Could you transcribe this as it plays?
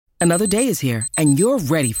Another day is here, and you're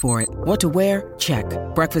ready for it. What to wear? Check.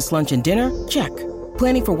 Breakfast, lunch, and dinner? Check.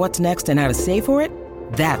 Planning for what's next and how to save for it?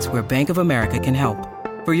 That's where Bank of America can help.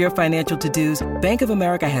 For your financial to-dos, Bank of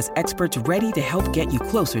America has experts ready to help get you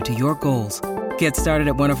closer to your goals. Get started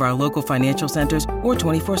at one of our local financial centers or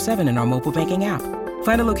 24/7 in our mobile banking app.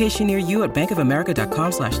 Find a location near you at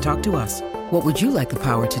bankofamerica.com/talktous. What would you like the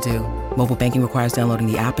power to do? Mobile banking requires downloading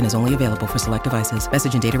the app and is only available for select devices.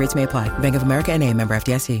 Message and data rates may apply. Bank of America N.A., member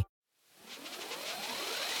FDIC.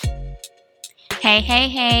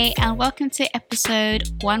 Hey, and welcome to episode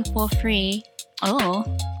 143. Oh,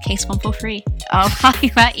 case 143. Oh, how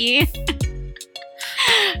about you?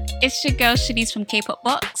 It's your girl Shanice from K-Pop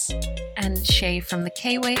Box. And Shay from the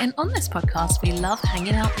K-Way. And on this podcast, we love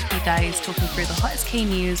hanging out with you guys, talking through the hottest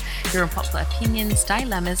K-news, your unpopular opinions,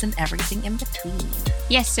 dilemmas, and everything in between.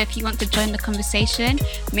 Yes, so if you want to join the conversation,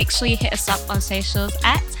 make sure you hit us up on socials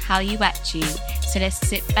at HowYouAtYou. So let's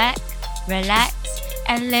sit back, relax,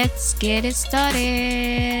 and let's get it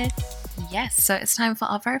started. Yes, so it's time for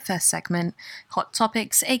our very first segment, Hot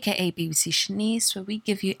Topics, aka BBC Shanice, where we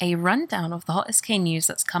give you a rundown of the hottest K-news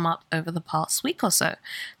that's come up over the past week or so.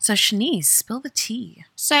 So Shanice, spill the tea.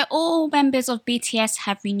 So all members of BTS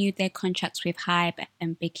have renewed their contracts with HYBE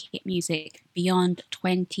and Big Hit Music beyond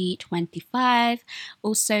 2025.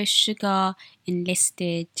 Also, Suga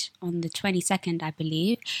enlisted on the 22nd, I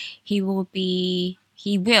believe. He will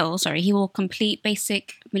complete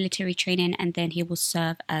basic military training and then he will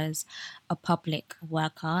serve as a public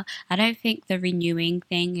worker. I don't think the renewing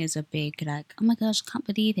thing is a big like, oh my gosh, I can't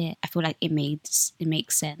believe it. I feel like it makes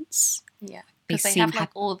sense. Yeah, because they have like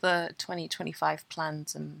all the 2025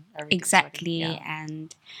 plans and everything. Exactly,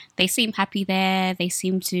 and they seem happy there. They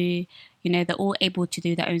seem to, they're all able to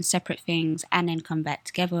do their own separate things and then come back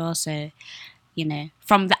together. So,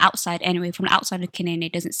 from the outside looking in,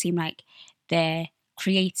 it doesn't seem like their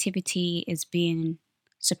creativity is being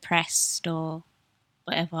suppressed or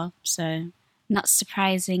whatever, so not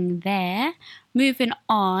surprising there. Moving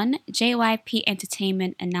on, JYP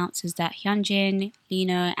Entertainment announces that Hyunjin,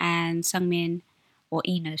 Eno and Sungmin, or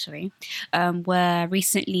Eno, were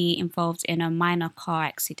recently involved in a minor car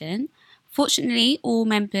accident. Fortunately, all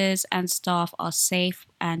members and staff are safe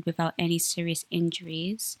and without any serious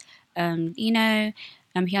injuries. Hyunjin's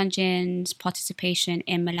participation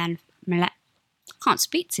in Milan can't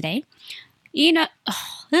speak today. Lino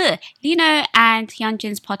and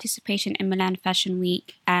Hyunjin's participation in Milan Fashion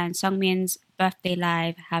Week and Sungmin's Birthday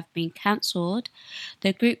Live have been cancelled.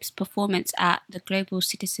 The group's performance at the Global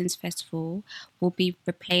Citizens Festival will be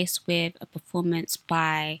replaced with a performance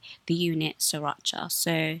by the unit Sriracha.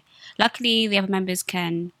 So luckily the other members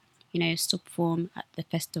can still perform at the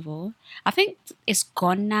festival. I think it's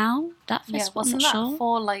gone now, that festival. Yeah, wasn't that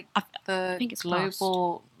for like the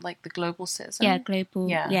global, passed. Like the Global Citizen? Yeah, global.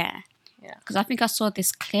 Yeah. Because I think I saw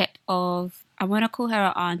this clip of, I'm going to call her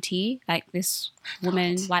an auntie, like this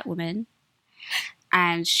woman, white woman.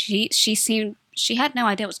 And she had no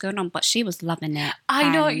idea what's going on, but she was loving it. I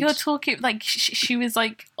know what you're talking, like she was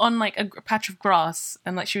like on like a patch of grass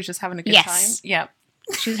and like she was just having a good time. Yeah.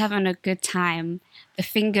 She was having a good time. The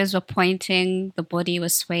fingers were pointing, the body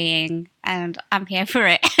was swaying, and I'm here for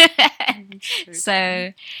it.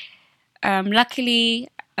 So, luckily,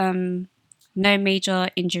 no major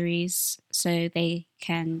injuries, so they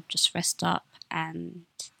can just rest up and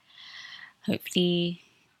hopefully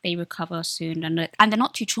they recover soon. And they're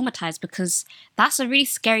not too traumatized, because that's a really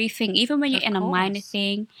scary thing. Even when you're in a minor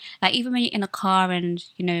thing, like even when you're in a car and,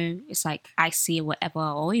 it's like icy or whatever,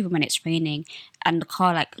 or even when it's raining and the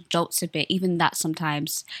car like jolts a bit, even that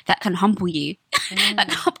sometimes, that can humble you. That can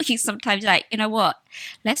humble you sometimes. Like, you know what?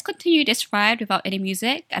 Let's continue this ride without any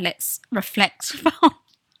music and let's reflect about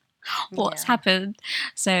what's happened.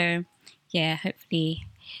 So yeah, hopefully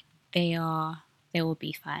they will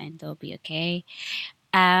be fine. They'll be okay.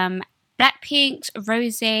 Blackpink's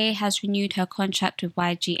Rosé has renewed her contract with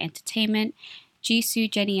YG Entertainment.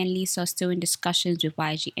 Jisoo, Jennie and Lisa are still in discussions with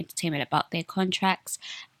YG Entertainment about their contracts,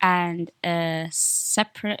 and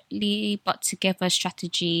separately but together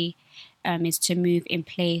strategy is to move in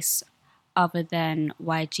place other than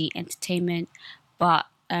YG Entertainment, but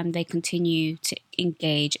they continue to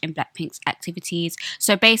engage in Blackpink's activities.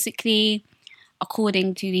 So basically,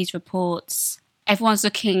 according to these reports, everyone's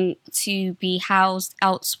looking to be housed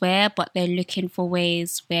elsewhere, but they're looking for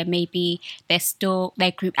ways where maybe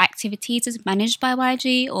their group activities is managed by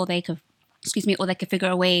YG, or they could figure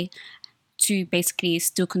a way to basically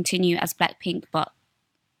still continue as Blackpink, but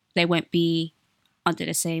they won't be under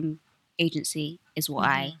the same agency, is what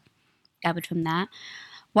I gathered from that.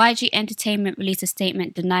 YG Entertainment released a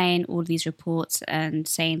statement denying all these reports and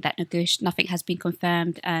saying that nothing has been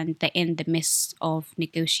confirmed and they're in the midst of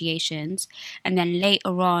negotiations. And then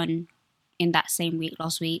later on in that same week,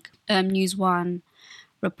 last week, News One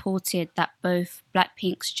reported that both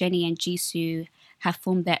Blackpink's Jennie and Jisoo have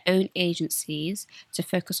formed their own agencies to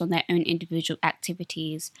focus on their own individual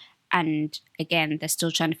activities. And again, they're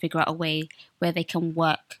still trying to figure out a way where they can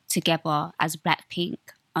work together as Blackpink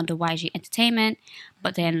under YG Entertainment.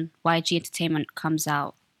 But then YG Entertainment comes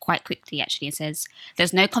out quite quickly, actually, and says,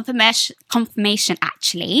 there's no confirmation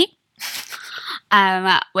actually.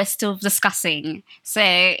 We're still discussing.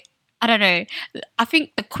 So, I don't know. I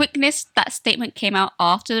think the quickness that statement came out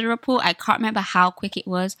after the report, I can't remember how quick it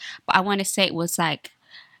was, but I want to say it was like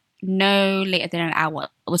no later than an hour.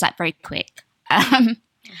 It was like very quick.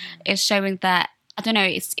 It's showing that, I don't know,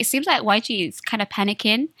 it seems like YG is kind of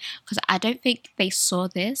panicking because I don't think they saw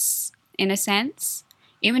this in a sense.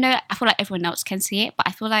 Even though I feel like everyone else can see it, but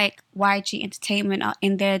I feel like YG Entertainment are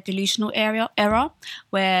in their delusional era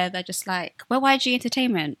where they're just like, we're YG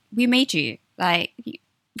Entertainment. We made you. Like,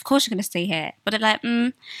 of course you're going to stay here. But they're like,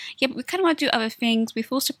 yeah, but we kind of want to do other things. We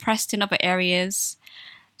feel suppressed in other areas.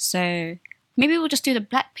 So maybe we'll just do the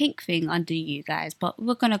Blackpink thing under you guys, but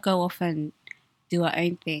we're going to go off and do our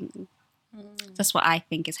own thing. That's what I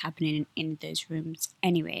think is happening in those rooms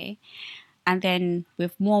anyway. And then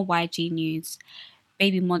with more YG news,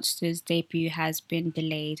 Baby Monster's debut has been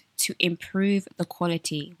delayed to improve the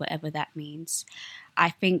quality, whatever that means. I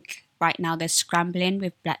think right now they're scrambling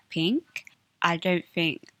with Blackpink. I don't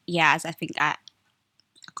think, I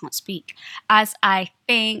can't speak. I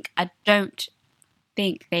don't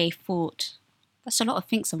think they thought, that's a lot of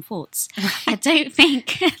thinks and thoughts. I don't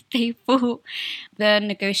think they thought the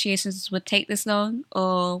negotiations would take this long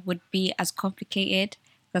or would be as complicated.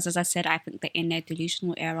 Because as I said, I think they're in their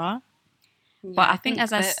delusional era. Yeah, but I think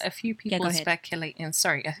as a few people speculating,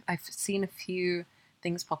 I've seen a few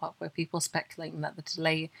things pop up where people speculating that the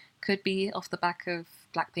delay could be off the back of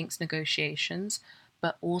Blackpink's negotiations,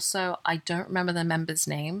 but also I don't remember the member's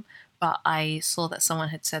name, but I saw that someone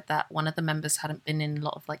had said that one of the members hadn't been in a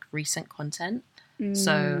lot of like recent content,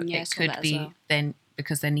 so it could be then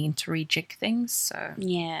because they're needing to rejig things.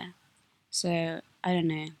 So I don't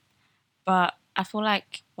know, but I feel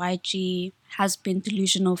like YG has been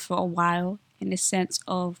delusional for a while in the sense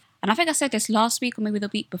of, and I think I said this last week or maybe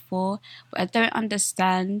the week before, but I don't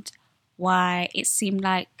understand why it seemed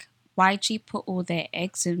like YG put all their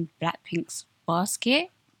eggs in Blackpink's basket.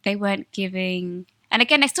 They weren't giving, and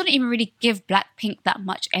again, they still didn't even really give Blackpink that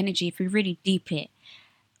much energy if we really deep it.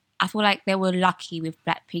 I feel like they were lucky with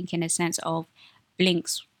Blackpink in the sense of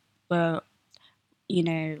Blinks were,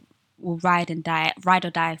 will ride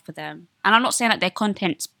or die for them. And I'm not saying that their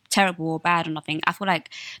content's terrible or bad or nothing. I feel like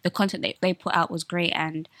the content that they put out was great,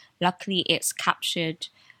 and luckily it's captured.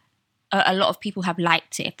 A lot of people have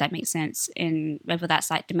liked it, if that makes sense, in whether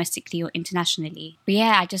that's like domestically or internationally. But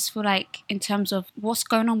yeah, I just feel like in terms of what's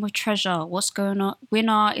going on with Treasure, what's going on,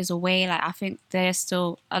 Winner is away. Like I think they're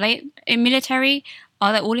still, are they in military?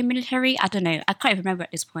 Are they all in military? I don't know. I can't even remember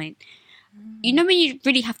at this point. You know when you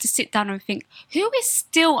really have to sit down and think, who is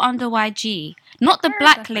still under YG? Not the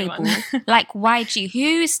black label, like YG.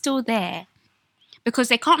 Who is still there? Because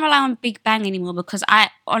they can't rely on Big Bang anymore because I'm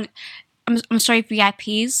sorry,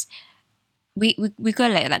 VIPs. We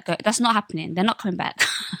gotta let that go. That's not happening. They're not coming back.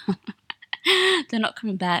 They're not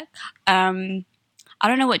coming back. I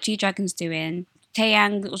don't know what G-Dragon's doing.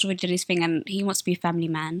 Taeyang was already doing his thing and he wants to be a family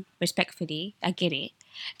man, respectfully. I get it.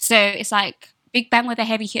 So it's like Big Bang were the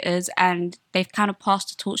heavy hitters and they've kind of passed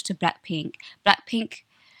the torch to Blackpink. Blackpink,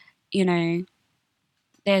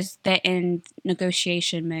 they're in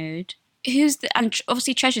negotiation mode. And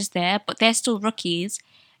obviously Treasure's there, but they're still rookies.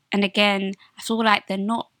 And again, I feel like they're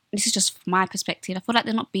not, this is just from my perspective, I feel like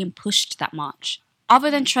they're not being pushed that much.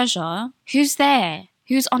 Other than Treasure, who's there?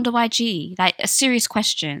 Who's under YG? Like, a serious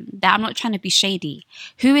question that I'm not trying to be shady.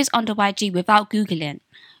 Who is under YG without Googling?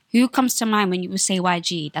 Who comes to mind when you would say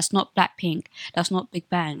YG? That's not Blackpink, that's not Big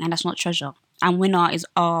Bang, and that's not Treasure. And Winner is,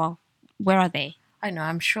 where are they? I know,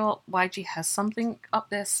 I'm sure YG has something up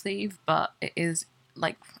their sleeve, but it is,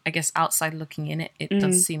 like, I guess outside looking in it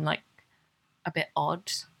does seem like a bit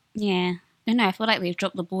odd. Yeah. I don't know, I feel like they've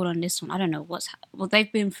dropped the ball on this one. I don't know well,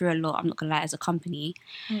 they've been through a lot, I'm not going to lie, as a company,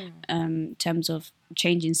 in terms of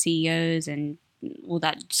changing CEOs and all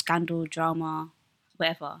that scandal, drama,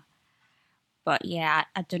 whatever. But yeah,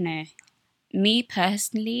 I don't know. Me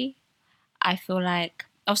personally, I feel like,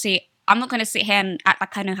 obviously, I'm not going to sit here and act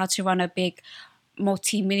like I know how to run a big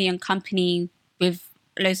multi-million company with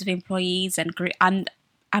loads of employees and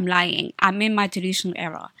I'm lying. I'm in my delusional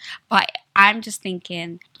era. But I'm just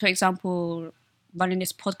thinking, for example, running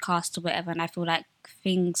this podcast or whatever, and I feel like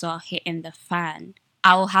things are hitting the fan.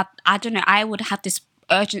 I don't know, I would have this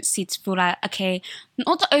urgency to feel like, okay,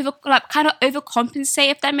 not to kind of overcompensate,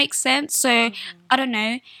 if that makes sense. So, I don't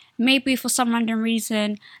know, maybe for some random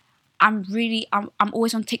reason, I'm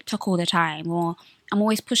always on TikTok all the time, or I'm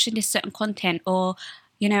always pushing this certain content, or,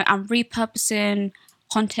 I'm repurposing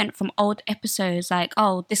content from old episodes, like,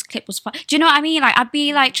 oh, this clip was fun. Do you know what I mean? Like, I'd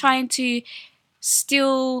be like trying to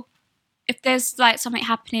still, if there's like something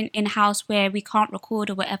happening in house where we can't record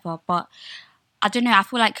or whatever, but I don't know, I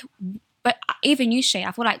feel like, but even you, Shay,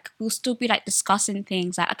 I feel like we'll still be like discussing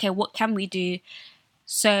things like, okay, what can we do?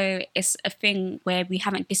 So it's a thing where we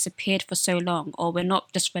haven't disappeared for so long, or we're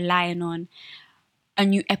not just relying on a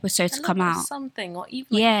new episode to come out. Something, or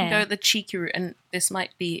even you can go the cheeky route, and this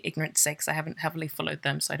might be ignorant to say because I haven't heavily followed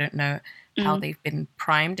them, so I don't know how they've been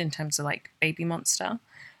primed in terms of like Baby Monster.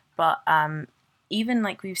 But even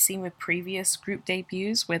like we've seen with previous group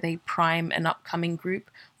debuts where they prime an upcoming group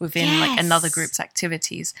within like another group's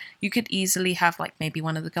activities, you could easily have like maybe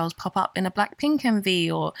one of the girls pop up in a Blackpink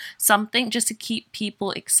MV or something just to keep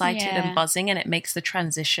people excited and buzzing, and it makes the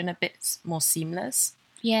transition a bit more seamless.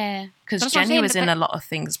 Yeah. Because Jennie was in a lot of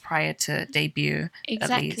things prior to debut.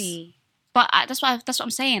 Exactly. At least. But that's what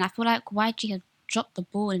I'm saying. I feel like YG has dropped the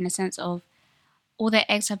ball in the sense of all their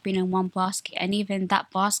eggs have been in one basket, and even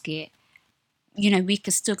that basket, we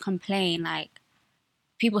could still complain. Like,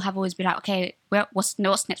 people have always been like, okay, what's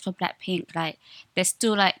next for Blackpink? Like, they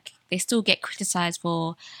still get criticized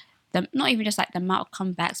for them, not even just like the amount of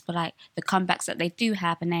comebacks, but like the comebacks that they do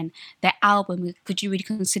have, and then their album. Could you really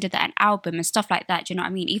consider that an album and stuff like that? Do you know what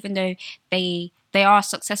I mean? Even though they are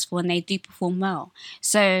successful and they do perform well,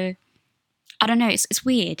 so I don't know. It's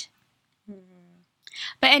weird.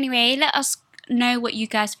 But anyway, let us know what you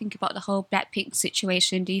guys think about the whole Blackpink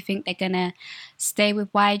situation. Do you think they're gonna stay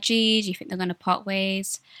with YG? Do you think they're gonna part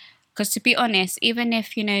ways? Because to be honest, even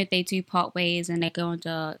if they do part ways and they do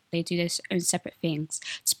their own separate things,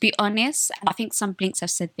 to be honest, and I think some Blinks have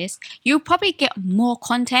said this, you'll probably get more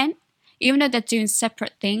content, even though they're doing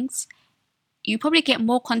separate things. You probably get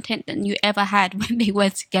more content than you ever had when they were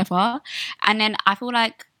together. And then I feel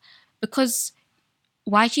like because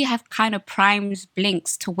YG have kind of primed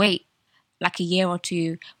Blinks to wait like a year or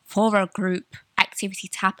two for a group activity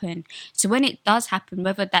to happen. So when it does happen,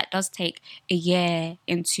 whether that does take a year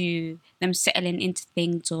into them settling into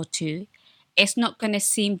things or two, it's not going to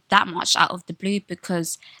seem that much out of the blue,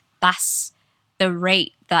 because that's the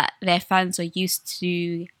rate that their fans are used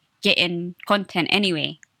to getting content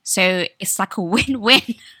anyway. So it's like a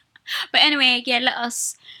win-win. But anyway, let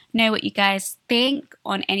us know what you guys think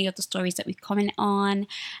on any of the stories that we comment on.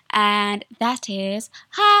 And that is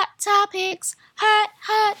Hot Topics.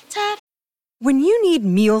 Hot Topics. When you need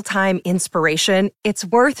mealtime inspiration, it's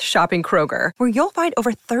worth shopping Kroger, where you'll find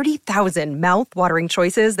over 30,000 mouth-watering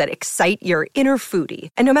choices that excite your inner foodie.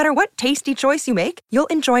 And no matter what tasty choice you make, you'll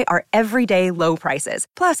enjoy our everyday low prices,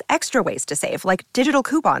 plus extra ways to save, like digital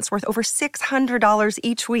coupons worth over $600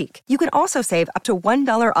 each week. You can also save up to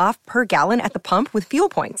 $1 off per gallon at the pump with fuel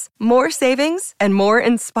points. More savings and more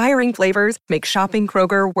inspiring flavors make shopping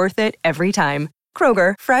Kroger worth it every time.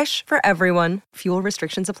 Kroger, fresh for everyone. Fuel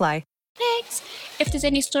restrictions apply. If there's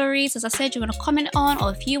any stories, as I said, you want to comment on,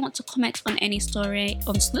 or if you want to comment on any story,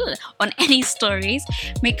 on any stories,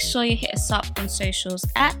 make sure you hit us up on socials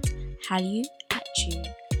at HallYouAtYou.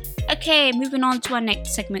 Okay, moving on to our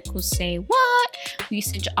next segment called Say What. You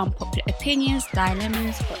send your unpopular opinions,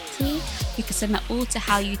 dilemmas, hot tea. You can send that all to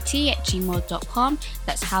howyoutea@gmail.com.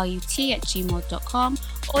 That's howyoutea@gmail.com.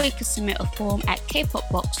 Or you can submit a form at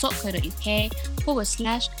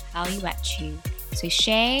kpopbox.co.uk/howyouatYou. So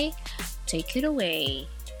Shay, take it away.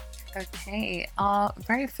 Okay, our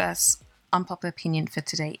very first unpopular opinion for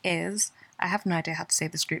today is, I have no idea how to say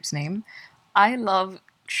this group's name. I love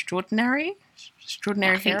Extraordinary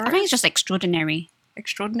Heroes. I think it's just Extraordinary.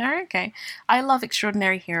 Extraordinary? Okay. I love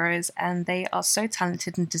Extraordinary Heroes, and they are so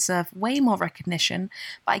talented and deserve way more recognition,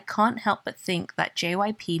 but I can't help but think that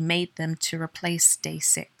JYP made them to replace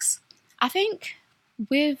Day6. I think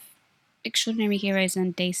with Extraordinary Heroes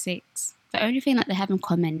and Day6, the only thing that they have in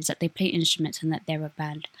common is that they play instruments and that they're a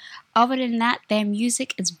band. Other than that, their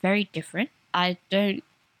music is very different. I don't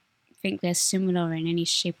think they're similar in any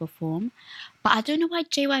shape or form. But I don't know why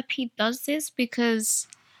JYP does this, because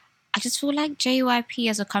I just feel like JYP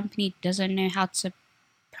as a company doesn't know how to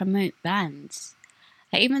promote bands.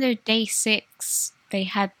 Like, even though Day6, they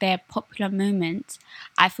had their popular moments,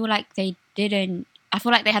 I feel like they didn't. I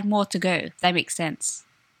feel like they had more to go, if that makes sense.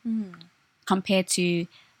 Compared to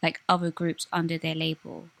like other groups under their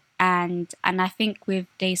label. And I think with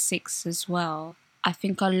Day 6 as well, I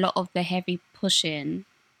think a lot of the heavy pushing,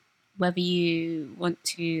 whether you want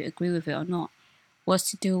to agree with it or not, was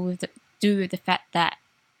to do with the fact that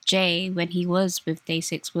Jay, when he was with Day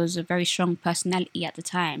 6, was a very strong personality at the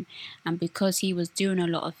time. And because he was doing a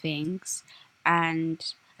lot of things, and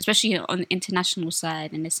especially on the international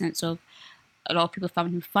side, in the sense of a lot of people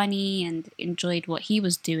found him funny and enjoyed what he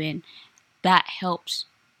was doing, that helped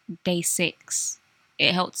Day 6.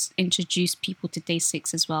 It helped introduce people to Day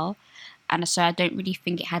 6 as well. And so I don't really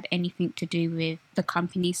think it had anything to do with the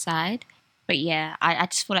company side. But yeah, I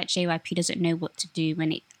just feel like JYP doesn't know what to do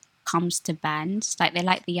when it comes to bands. Like, they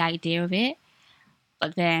like the idea of it,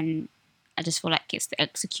 but then I just feel like it's the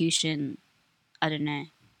execution. I don't know.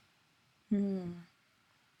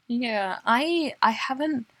 Yeah, I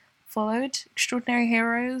haven't followed Extraordinary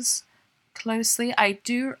Heroes closely. I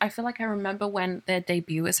feel like I remember when their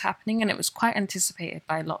debut was happening, and it was quite anticipated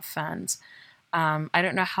by a lot of fans. I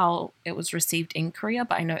don't know how it was received in Korea,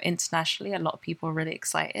 but I know internationally a lot of people are really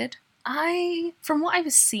excited. From what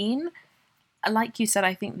I've seen, like you said,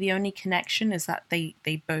 I think the only connection is that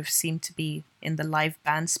they both seem to be in the live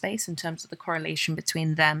band space in terms of the correlation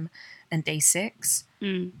between them and Day 6.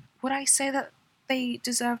 Would I say that they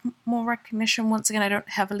deserve more recognition? Once again, I don't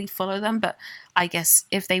heavily follow them, but I guess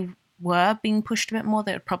if they were being pushed a bit more,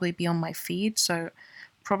 they would probably be on my feed, so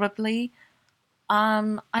probably.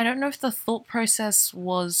 I don't know if the thought process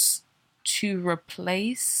was to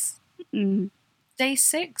replace Day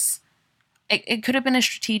 6. It could have been a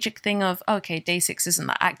strategic thing of, okay, Day 6 isn't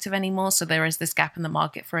that active anymore, so there is this gap in the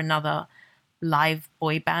market for another live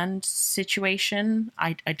boy band situation.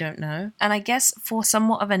 I don't know. And I guess for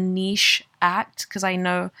somewhat of a niche act, because I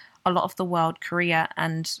know a lot of the world, Korea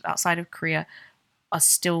and outside of Korea, are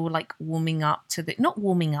still like warming up to not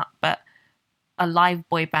warming up, but a live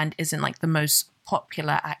boy band isn't like the most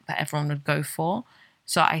popular act that everyone would go for.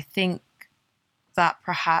 So I think that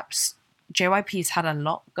perhaps JYP's had a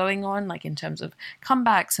lot going on, like in terms of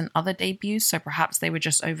comebacks and other debuts, so perhaps they were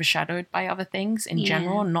just overshadowed by other things in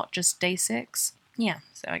general, not just Day 6. Yeah,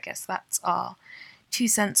 so I guess that's our 2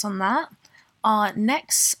 cents on that. Our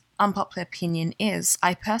next unpopular opinion is,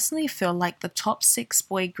 I personally feel like the top 6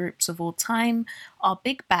 boy groups of all time are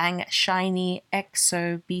Big Bang, SHINee,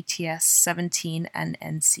 EXO, BTS, 17, and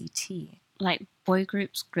NCT. Like boy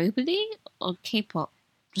groups globally or K-pop?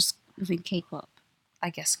 Just within K-pop? I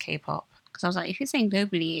guess K-pop. Because I was like, if you're saying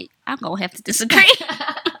globally, I'm going to have to disagree.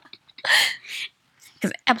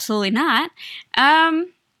 Because absolutely not.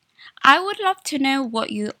 I would love to know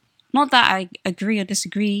what you... Not that I agree or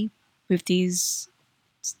disagree with these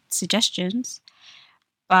suggestions,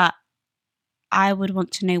 but I would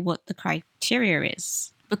want to know what the criteria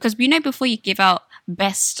is. Because we know before you give out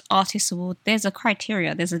Best Artist Award, there's a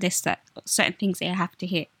criteria, there's a list that certain things they have to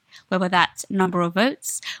hit. Whether that's number of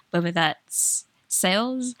votes, whether that's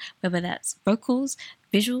sales, whether that's vocals,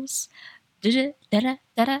 visuals,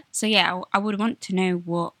 da-da. So yeah, I would want to know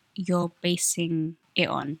what you're basing it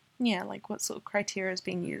on. Yeah, like what sort of criteria is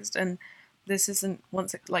being used. And this isn't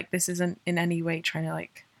in any way trying to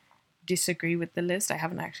like disagree with the list. I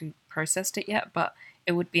haven't actually processed it yet, but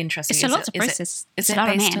it would be interesting. It's a lot to process. Is it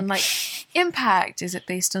based on like impact? Is it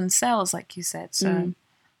based on sales, like you said? So,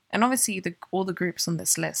 and obviously all the groups on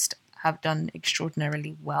this list have done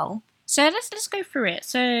extraordinarily well. So let's go through it.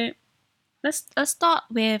 So let's start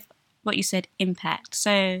with what you said, impact.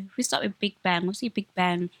 So if we start with Big Bang, obviously Big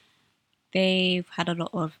Bang, they've had a lot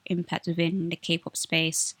of impact within the K-pop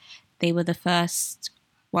space. They were the first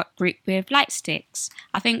group with light sticks.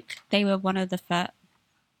 I think they were one of the first.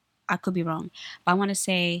 I could be wrong, but I want to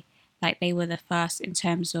say like they were the first in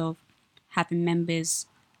terms of having members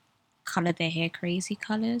color their hair crazy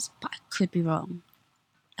colors, but I could be wrong.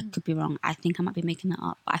 I think I might be making that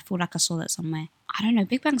up, but I feel like I saw that somewhere. I don't know.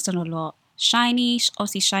 Big Bang's done a lot. SHINee,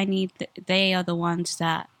 obviously SHINee, they are the ones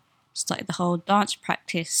that started the whole dance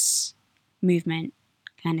practice movement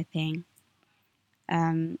kind of thing.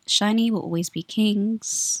 SHINee will always be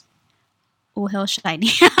kings. All hell SHINee.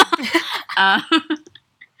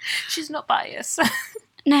 She's not biased.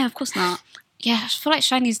 No, of course not. Yeah, I feel like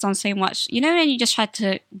SHINee's done so much. You know when you just tried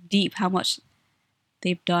to deep how much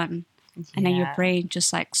they've done, and then your brain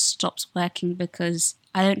just like stops working because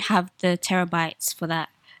I don't have the terabytes for that.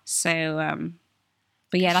 So,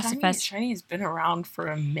 but yeah, that's the first. SHINee's been around for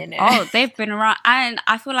a minute. Oh, they've been around, and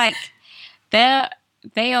I feel like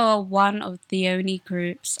they are one of the only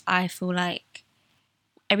groups I feel like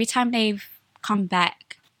every time they've come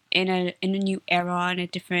back in a new era, in a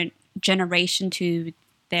different generation to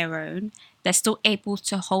their own, they're still able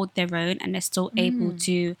to hold their own, and they're still able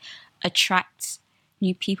to attract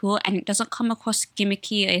new people, and it doesn't come across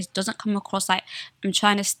gimmicky. It doesn't come across like I'm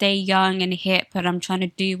trying to stay young and hip, but I'm trying to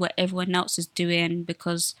do what everyone else is doing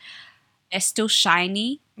because they're still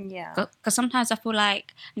shiny. Yeah. Because sometimes I feel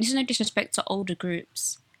like, and this is no disrespect to older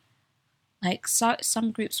groups, like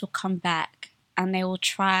some groups will come back and they will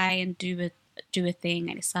try and do a thing,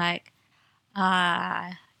 and it's like,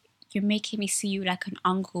 you're making me see you like an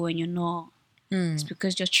uncle, and you're not. It's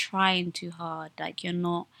because you're trying too hard. Like you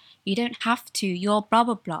don't have to. You're blah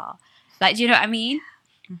blah blah. Like, do you know what I mean?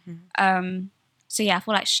 Mm-hmm. So yeah, I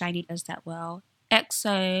feel like Shiny does that well.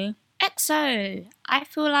 EXO, I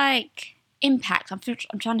feel like Impact. I'm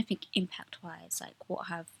trying to think impact wise. Like, what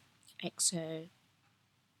have EXO?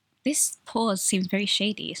 This pause seems very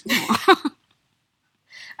shady. It's not.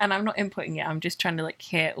 And I'm not inputting it. I'm just trying to like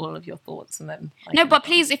hear all of your thoughts and then. No, but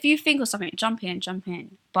please, if you think of something, jump in.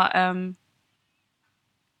 But I'm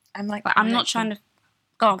like, but I'm not trying to.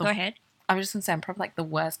 Go ahead. I was just gonna say I'm probably like the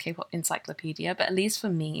worst K-pop encyclopedia, but at least for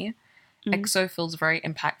me, EXO feels very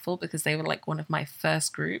impactful because they were like one of my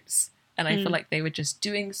first groups, and I feel like they were just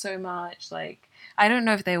doing so much. Like, I don't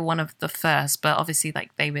know if they were one of the first, but obviously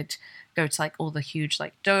like they would go to like all the huge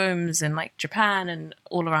like domes in like Japan and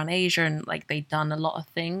all around Asia, and like they'd done a lot of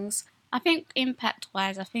things. I think impact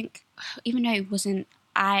wise, I think even though it wasn't,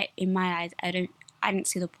 in my eyes, I didn't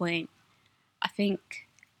see the point. I think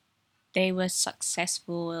they were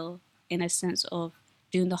successful in a sense of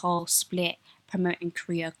doing the whole split, promoting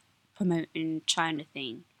Korea, promoting China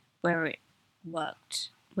thing, where it worked.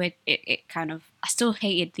 Where it kind of, I still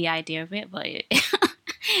hated the idea of it,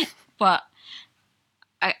 but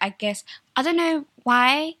I guess, I don't know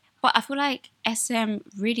why, but I feel like SM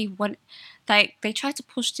really they try to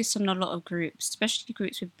push this on a lot of groups, especially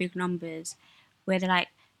groups with big numbers, where they're like,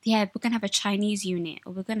 yeah, we're going to have a Chinese unit,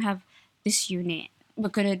 or we're going to have this unit, we're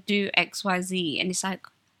going to do XYZ, and it's like,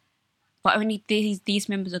 but only these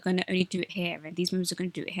members are going to only do it here, and these members are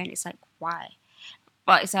going to do it here, and it's like, why?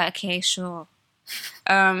 But it's like, okay, sure.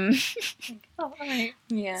 Oh, right.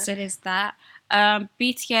 Yeah. So there's that.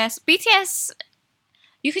 BTS,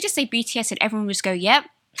 you could just say BTS and everyone would just go, yep.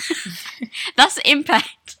 That's the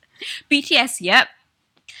impact. BTS, yep.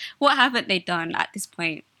 What haven't they done at this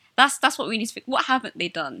point? That's what we need to think. What haven't they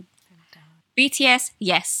done? BTS,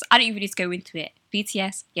 yes. I don't even need to go into it.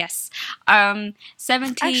 BTS, yes. 17.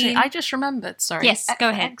 Actually, I just remembered, sorry. Yes, go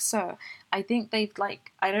ahead. EXO, I think they've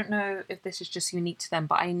like, I don't know if this is just unique to them,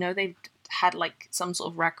 but I know they've had like some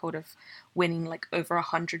sort of record of winning like over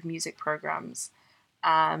 100 music programs.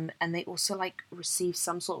 And they also like received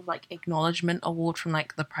some sort of like acknowledgement award from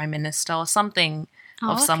like the Prime Minister or something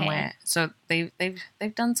somewhere. So they've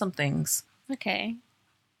done some things. Okay.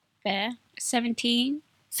 Fair. 17.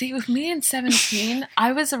 See, with me and 17,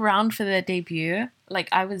 I was around for their debut. Like,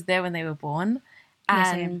 I was there when they were born.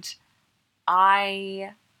 And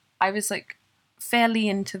I was, like, fairly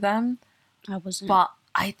into them. I wasn't. But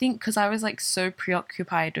I think because I was, like, so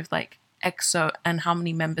preoccupied with, like, EXO and how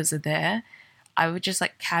many members are there, I would just,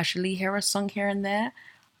 like, casually hear a song here and there.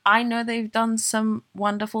 I know they've done some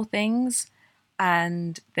wonderful things,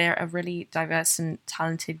 and they're a really diverse and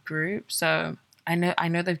talented group. So I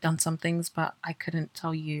know they've done some things, but I couldn't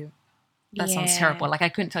tell you. That sounds terrible. Like, I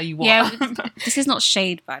couldn't tell you what. Yeah, this is not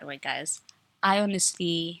shade, by the way, guys. I'm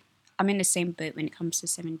in the same boat when it comes to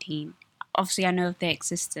 17. Obviously, I know of their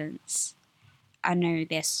existence. I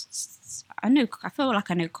feel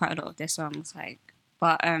like I know quite a lot of their songs, like,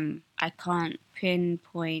 but I can't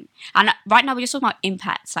pinpoint. And right now, we're just talking about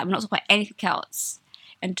impacts. Like, we're not talking about anything else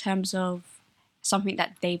in terms of something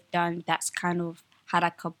that they've done that's kind of had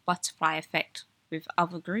like a butterfly effect with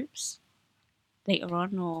other groups later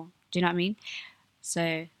on, or do you know what I mean?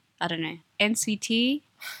 So I don't know. NCT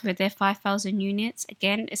with their 5,000 units,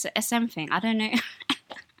 again, it's an SM thing. I don't know.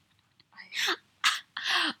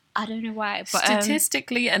 I don't know why, but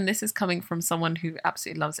statistically, and this is coming from someone who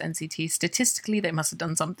absolutely loves NCT, statistically they must have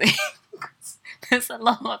done something. There's a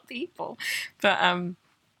lot of people, but I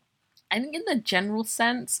think in the general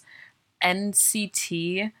sense,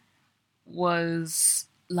 NCT was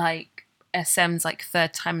like SM's like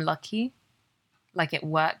third time lucky. Like, it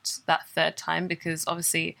worked that third time because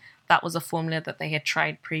obviously that was a formula that they had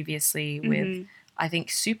tried previously with, I think,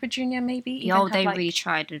 Super Junior maybe. They really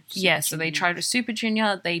tried with Super Junior. So they tried with Super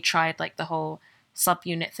Junior. They tried like the whole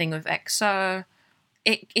subunit thing with EXO.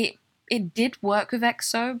 It did work with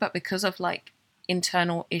EXO, but because of like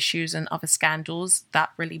internal issues and other scandals,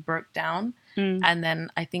 that really broke down. And then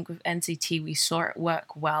I think with NCT we saw it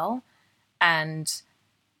work well, and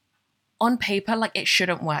on paper, like, it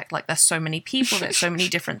shouldn't work. Like, there's so many people, there's so many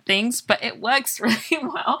different things, but it works really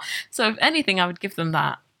well. So if anything, I would give them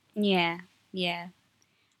that. Yeah.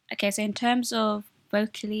 Okay, so in terms of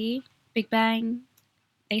vocally, Big Bang,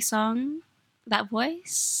 Daesung, that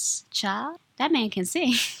voice, child, that man can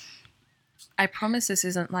sing. I promise this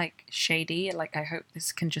isn't like shady. Like, I hope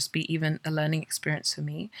this can just be even a learning experience for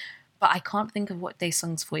me. But I can't think of what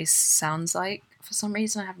Daesung's voice sounds like. For some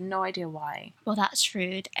reason, I have no idea why. Well, that's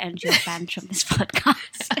rude, and you're banned from this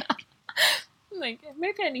podcast. Like,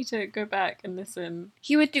 maybe I need to go back and listen.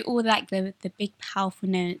 He would do all like the big powerful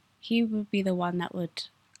note. He would be the one that would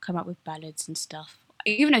come up with ballads and stuff.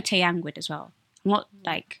 Even though Taeyang would as well. Not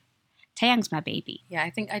like Taeyang's my baby. Yeah, I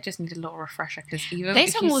think I just need a little refresher because even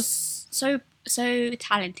Daesung was so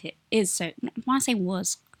talented. Is so when I say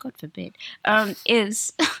was, God forbid,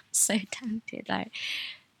 is so talented. Like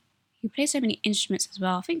he plays so many instruments as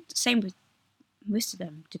well. I think the same with most of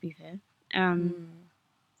them. To be fair,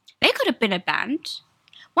 they could have been a band.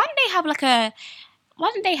 Why didn't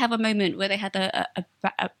they have a moment where they had a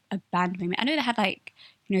band moment? I know they had like,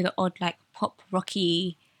 you know, the odd like pop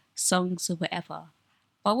rocky songs or whatever.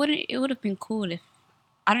 But it would have been cool if,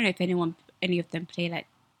 I don't know if any of them play like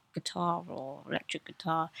guitar or electric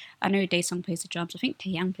guitar. I know Daesung plays the drums. I think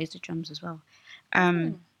Taeyang plays the drums as well.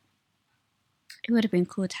 It would have been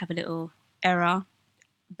cool to have a little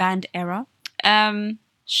band era.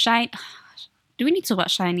 Shine. Do we need to talk about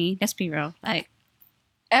SHINee? Let's be real. Like,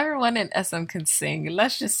 everyone in SM can sing.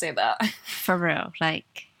 Let's just say that. for real.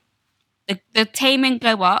 Like, the Taemin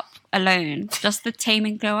Glow Up alone. Just the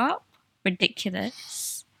Taemin Glow Up. Ridiculous.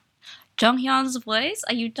 Jonghyun's voice.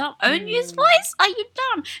 Are you dumb? Eunwoo's voice. Are you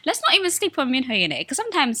dumb? Let's not even sleep on Minho in it. Because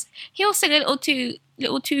sometimes he'll sing a little two,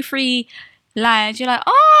 free lines. You're like,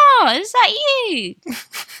 oh, is that you? Okay,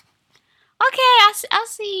 I'll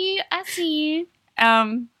see you. I see you.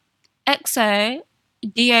 EXO,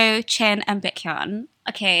 Dio, Chen, and Baekhyun.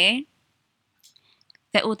 Okay.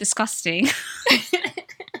 They're all disgusting.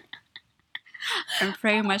 I'm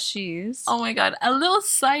throwing my shoes. Oh my god. A little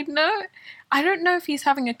side note. I don't know if he's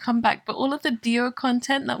having a comeback, but all of the Dio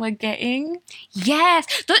content that we're getting.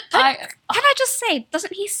 Yes. Can I just say,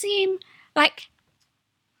 doesn't he seem like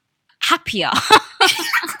happier?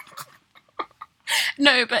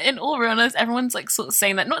 No, but in all realness, everyone's like sort of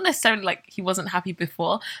saying that, not necessarily like he wasn't happy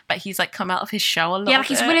before, but he's like come out of his shell a little bit. Yeah, like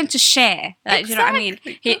he's willing to share. Like, exactly. You know what I mean?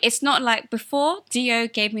 It's not like before, Dio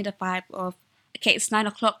gave me the vibe of, okay, it's 9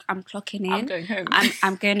 o'clock, I'm clocking in. I'm going home.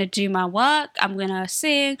 I'm going to do my work. I'm going to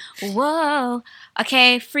sing. Whoa.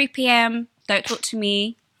 Okay, 3 p.m., don't talk to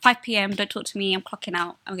me. 5 p.m., don't talk to me. I'm clocking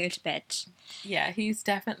out. I'm going to bed. Yeah, he's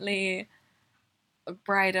definitely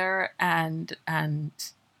brighter and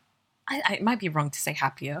I might be wrong to say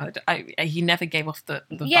happier. He never gave off the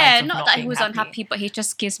yeah, vibes of not that he being was happy. unhappy, but he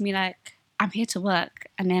just gives me like, I'm here to work,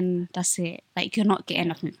 and then that's it. Like, you're not getting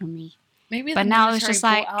nothing from me. Maybe but the now it's military just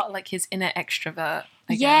brought like out like his inner extrovert.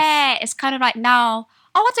 I yeah, guess. it's kind of like now,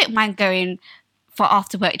 oh, I don't mind going for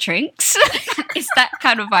after work drinks. It's that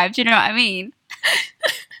kind of vibe. Do you know what I mean?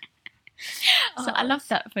 So I love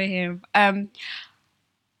that for him.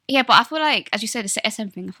 Yeah, but I feel like, as you said, it's the SM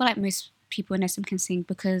thing. I feel like most people in SM can sing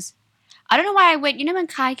because I don't know why I went. You know when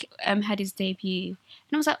Kai had his debut, and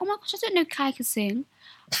I was like, oh my gosh, I didn't know Kai could sing.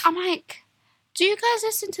 I'm like, do you guys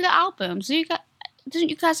listen to the albums? Didn't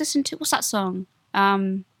you guys listen to, what's that song?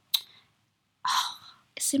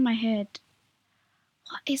 It's in my head.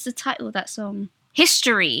 What is the title of that song?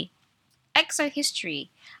 History. EXO History.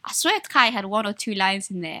 I swear Kai had 1 or 2 lines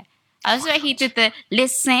in there. I swear he did the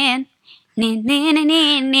listen. He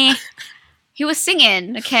was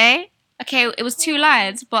singing, okay? Okay, it was 2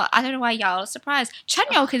 lines, but I don't know why y'all are surprised.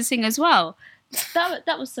 Chanyeol can sing as well.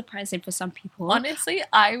 That was surprising for some people. Honestly,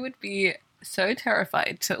 I would be so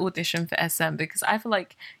terrified to audition for SM because I feel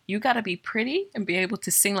like you gotta be pretty and be able to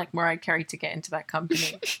sing like Mariah Carey to get into that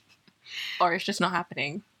company. Or it's just not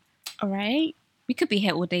happening. Alright. We could be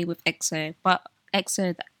here all day with EXO, but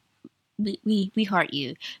EXO, we heart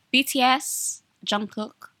you. BTS,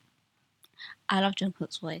 Jungkook. I love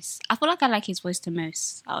Jungkook's voice. I feel like I like his voice the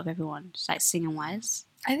most out of everyone, just like singing wise.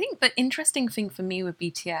 I think the interesting thing for me with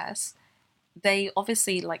BTS, they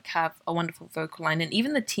obviously like have a wonderful vocal line, and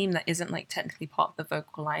even the team that isn't like technically part of the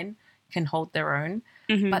vocal line can hold their own.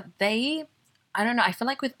 Mm-hmm. But I don't know, I feel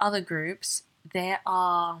like with other groups, there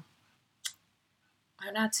are, I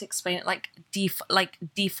don't know how to explain it, like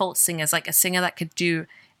default singers, like a singer that could do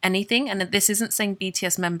anything. And this isn't saying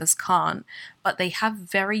BTS members can't, but they have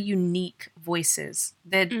very unique voices.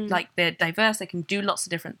 They're they're diverse, they can do lots of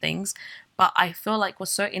different things. But I feel like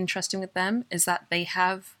what's so interesting with them is that they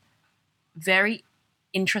have very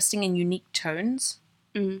interesting and unique tones,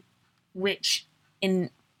 which in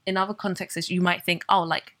other contexts you might think, oh,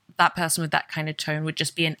 like that person with that kind of tone would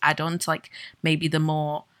just be an add-on to like maybe the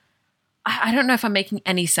more I don't know if I'm making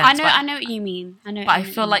any sense. I know what you mean. But I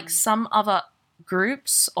feel like some other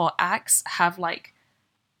groups or acts have like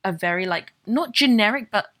a very like not generic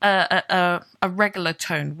but a regular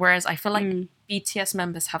tone, whereas I feel like BTS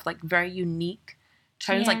members have like very unique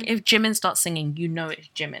tones. Like if Jimin starts singing, you know it's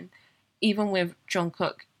Jimin. Even with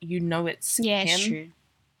Jungkook, you know it's him. It's true.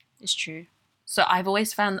 It's true. So I've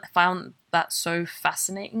always found that so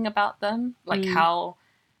fascinating about them, like how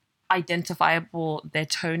identifiable their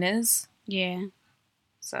tone is. Yeah.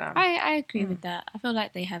 So I agree with that. I feel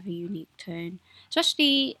like they have a unique tone,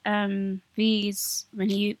 especially V's when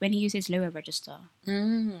he uses lower register.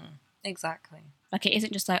 Exactly. Like it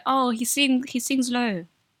isn't just like, oh, he sings low.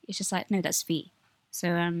 It's just like, no, that's V. So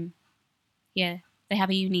yeah, they have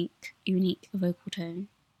a unique vocal tone.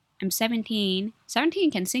 17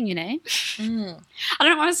 can sing, you know. I don't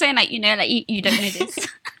know what I'm saying, like, you know, like you don't know this.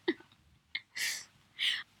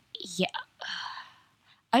 Yeah,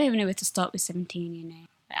 I don't even know where to start with 17. You know,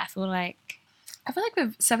 I feel like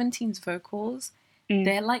with 17's vocals,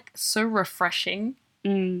 they're like so refreshing.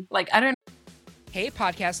 Like I don't. Hey,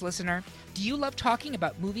 podcast listener. Do you love talking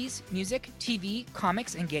about movies, music, TV,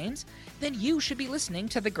 comics, and games? Then you should be listening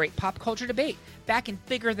to The Great Pop Culture Debate, back and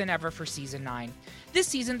bigger than ever for Season 9. This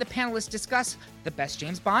season, the panelists discuss the best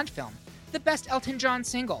James Bond film, the best Elton John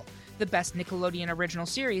single, the best Nickelodeon original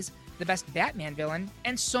series, the best Batman villain,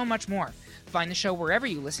 and so much more. Find the show wherever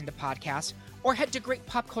you listen to podcasts, or head to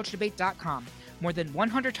greatpopculturedebate.com. More than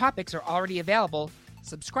 100 topics are already available.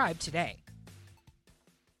 Subscribe today.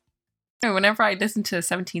 Whenever I listen to a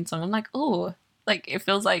 17 song, I'm like, oh, like it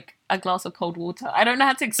feels like a glass of cold water. I don't know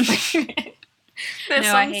how to explain it. Their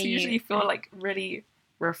songs usually feel like really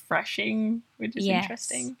refreshing, which is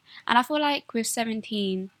interesting. And I feel like with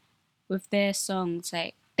 17, with their songs,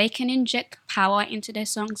 like they can inject power into their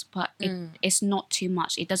songs, but it's not too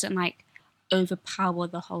much. It doesn't like overpower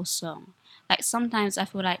the whole song. Like sometimes I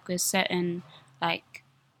feel like with certain like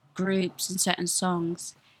groups and certain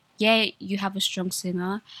songs, yeah, you have a strong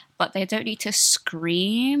singer, but they don't need to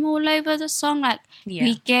scream all over the song. Like,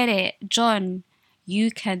 we get it. John,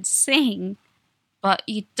 you can sing, but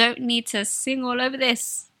you don't need to sing all over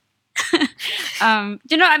this. Do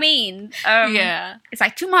you know what I mean? Yeah. It's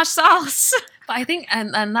like too much sauce. But I think,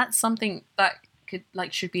 and that's something that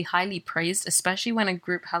should be highly praised, especially when a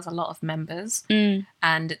group has a lot of members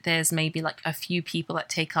and there's maybe like a few people that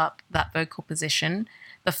take up that vocal position.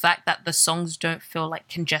 The fact that the songs don't feel like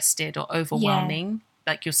congested or overwhelming,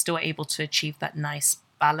 like you're still able to achieve that nice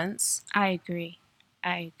balance. I agree.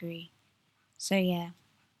 So yeah,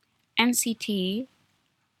 NCT,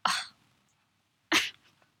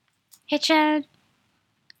 Haechan,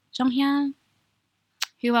 Jonghyun.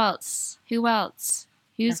 Who else?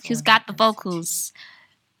 Who's got the vocals?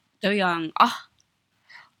 Doyoung.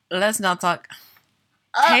 Let's not talk.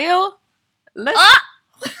 Taeil.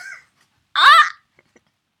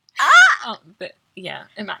 Oh, but yeah,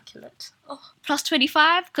 immaculate. Plus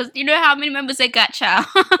 25, because you know how many members they got, child.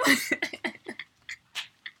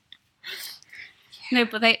 No,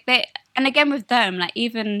 but they and again with them, like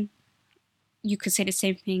even you could say the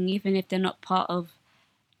same thing, even if they're not part of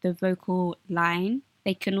the vocal line,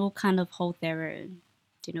 they can all kind of hold their own.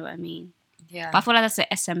 Do you know what I mean? Yeah. But I feel like that's an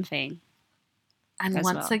SM thing. And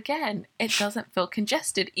once again, it doesn't feel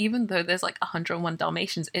congested, even though there's like 101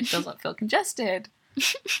 Dalmatians. It doesn't feel congested.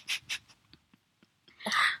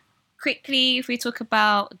 Quickly, if we talk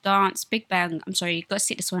about dance, Big Bang. I'm sorry, you got to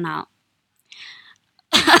sit this one out.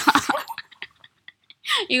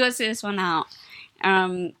 You got to sit this one out.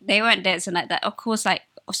 They weren't dancing like that. Of course, like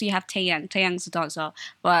also you have Taeyang. Taeyang's a dancer,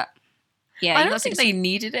 but yeah, I don't think they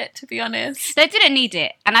needed it, to be honest. They didn't need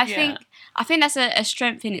it, and I think that's a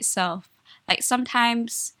strength in itself. Like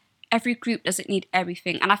sometimes every group doesn't need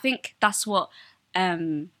everything, and I think that's what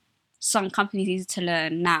some companies need to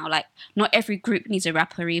learn now. Like not every group needs a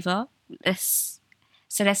rapper either. Let's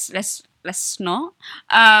not.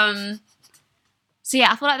 So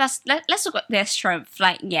yeah, I feel like let's look at their strength.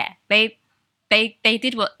 Like yeah, they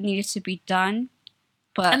did what needed to be done.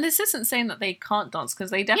 But and this isn't saying that they can't dance,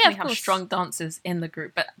 because they definitely have strong dancers in the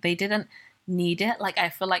group, but they didn't need it. Like I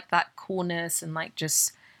feel like that coolness and like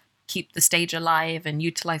just keep the stage alive and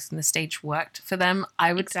utilizing the stage worked for them.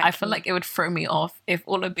 I feel like it would throw me off if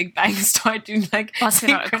all of Big Bang started doing like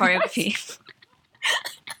busting out a choreography.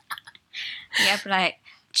 Yeah, but like,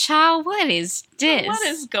 child, what is this? What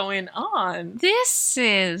is going on? This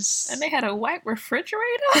is... And they had a white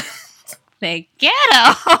refrigerator? The ghetto!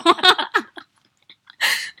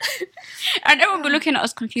 I know when we're looking at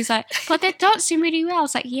us confused, like, but they're dancing really well. I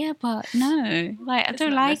was like, yeah, but no. Like, I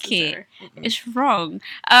don't like it. It's wrong.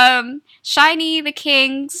 SHINee, the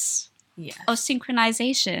Kings. of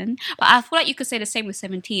synchronization. But I feel like you could say the same with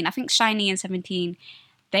 17. I think SHINee and 17,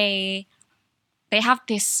 they have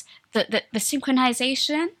this the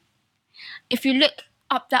synchronization. If you look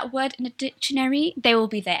up that word in the dictionary, they will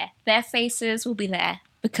be there. Their faces will be there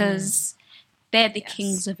because they're the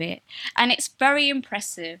kings of it. And it's very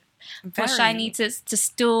impressive for SHINee to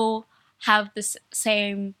still have this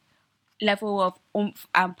same level of oomph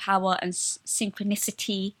and power and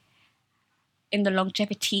synchronicity in the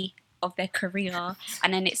longevity of their career.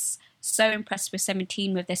 And then it's so impressed with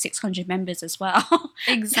 17 with their 600 members as well.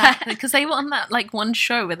 Exactly, because they were on that like one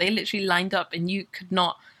show where they literally lined up and you could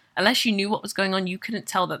not, unless you knew what was going on, you couldn't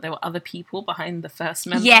tell that there were other people behind the first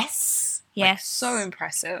member. Yes. So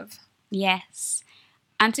impressive. Yes.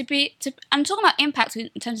 And I'm talking about impact in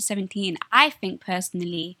terms of 17, I think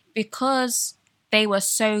personally, because they were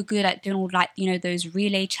so good at doing all like, you know, those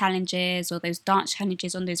relay challenges or those dance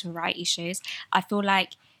challenges on those variety shows, I feel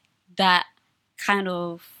like that kind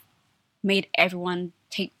of made everyone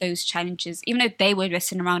take those challenges, even though they were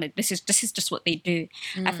messing around. This is just what they do.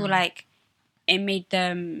 I feel like it made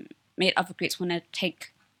other groups want to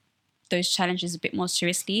take those challenges a bit more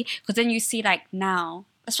seriously. Because then you see like now,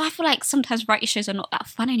 that's why I feel like sometimes variety shows are not that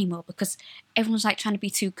fun anymore because everyone's like trying to be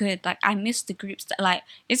too good. Like I miss the groups that like,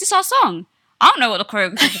 is this our song? I don't know what the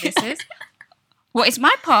choreography for this is. What is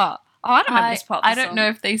my part? Oh, I don't remember this part. I don't know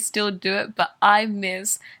if they still do it, but I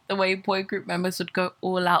miss the way boy group members would go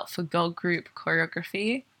all out for girl group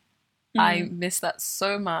choreography. I miss that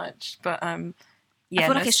so much. But yeah, I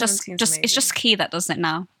feel like it's just Key that does it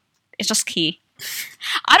now. It's just Key.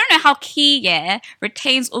 I don't know how Key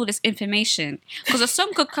retains all this information because a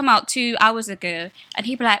song could come out 2 hours ago and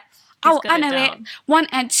he'd be like, "Oh, I know it. 1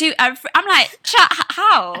 and 2 and 3." I'm like,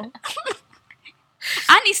 how?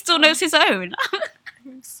 And he still knows his own.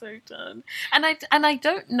 I'm so done. And I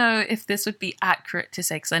don't know if this would be accurate to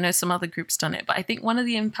say, because I know some other groups done it, but I think one of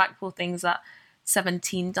the impactful things that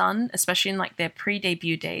 17 done, especially in like their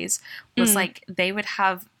pre-debut days, was like they would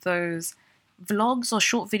have those vlogs or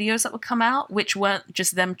short videos that would come out, which weren't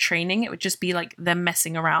just them training. It would just be like them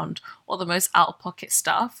messing around or the most out-of-pocket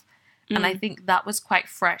stuff. And I think that was quite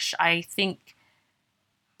fresh. I think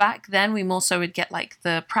back then we more so would get like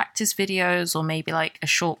the practice videos or maybe like a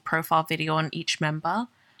short profile video on each member.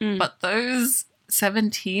 But those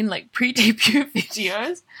 17 like pre-debut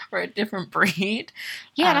videos were a different breed.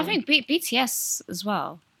 Yeah, and I think BTS as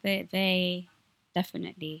well. They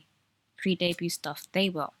definitely pre-debut stuff. They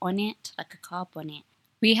were on it like a carb on it.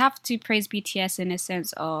 We have to praise BTS in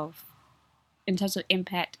terms of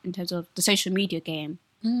impact, in terms of the social media game.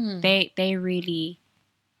 They really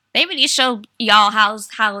show y'all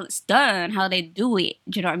how it's done, how they do it.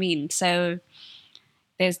 Do you know what I mean? So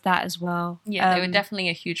there's that as well. Yeah, they were definitely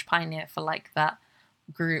a huge pioneer for like that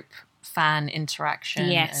group fan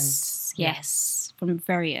interaction. Yes, from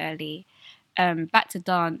very early. Back to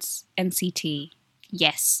dance, NCT.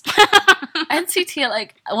 Yes. NCT,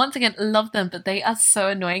 like, once again, love them, but they are so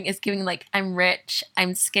annoying. It's giving like, I'm rich,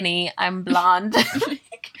 I'm skinny, I'm blonde.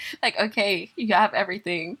 like, okay, you have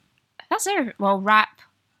everything. That's it. Well, rap.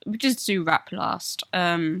 We just do rap last.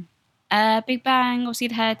 Big Bang, obviously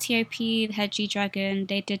they had T.O.P, they had G-Dragon,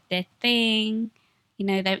 they did their thing. You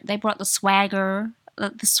know, they brought the swagger,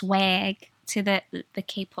 the swag to the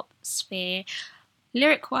K-pop sphere.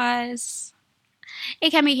 Lyric-wise,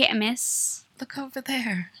 it can be hit and miss. Look over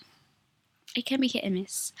there. It can be hit and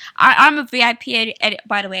miss. I'm a VIP edit,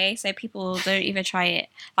 by the way, so people don't even try it.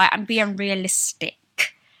 Like, I'm being realistic,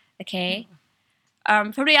 okay?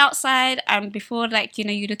 From the outside, before, like, you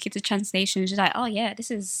know, you look into translations, you're like, oh yeah,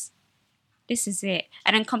 this is it.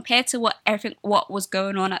 And then compared to what was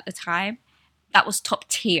going on at the time, that was top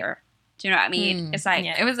tier. Do you know what I mean? It's like,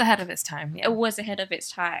 yeah, it was ahead of its time. Yeah. It was ahead of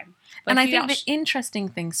its time. But and I think the interesting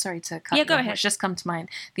thing, sorry to cut you go off, ahead. it's just come to mind.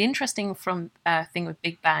 The interesting thing with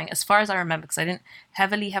Big Bang, as far as I remember, because I didn't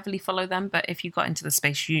heavily follow them, but if you got into the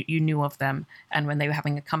space, you knew of them and when they were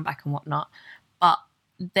having a comeback and whatnot. But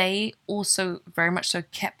they also very much so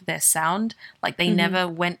kept their sound. Like they never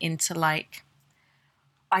went into like,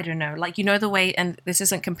 I don't know, like, you know, the way, and this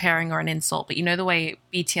isn't comparing or an insult, but you know, the way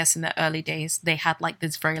BTS in the early days, they had like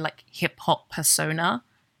this very like hip hop persona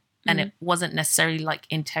and it wasn't necessarily like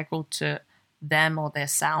integral to them or their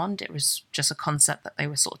sound. It was just a concept that they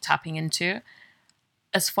were sort of tapping into.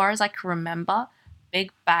 As far as I can remember,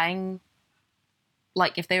 Big Bang,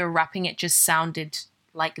 like if they were rapping, it just sounded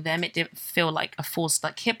like them. It didn't feel like a forced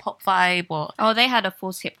like hip hop vibe or. Oh, they had a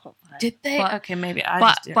forced hip hop vibe. Did they? But, okay, maybe I.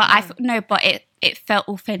 But just didn't but it felt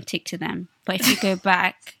authentic to them. But if you go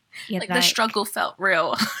back, like the struggle felt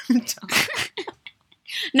real.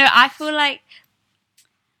 No, I feel like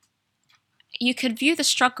you could view the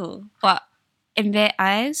struggle, but in their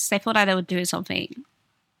eyes, they felt like they were doing something.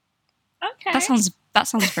 Okay. That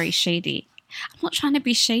sounds very shady. I'm not trying to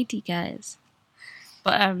be shady, guys.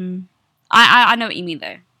 But I know what you mean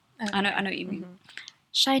though. Okay. I know what you mean.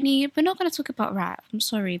 SHINee, we're not gonna talk about rap. I'm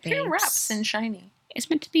sorry, babes. Who raps in SHINee? It's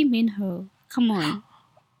meant to be Minho. Come on.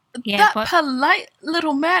 Yeah, that but polite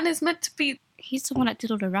little man is meant to be he's the one that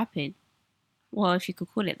did all the rapping. Well, if you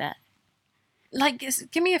could call it that. like.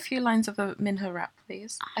 Give me a few lines of a Minho rap,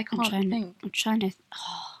 please. I can't think. I'm trying to.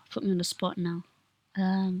 Put me on the spot now.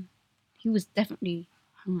 He was definitely.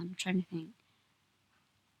 Hang on, I'm trying to think.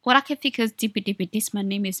 What I can think is Dibby Dibby. This my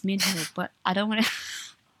name is Minho, but I don't want to.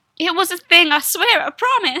 It was a thing. I swear. I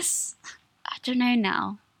promise. I don't know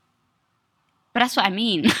now. But that's what I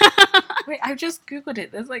mean. Wait, I just googled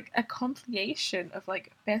it. There's like a compilation of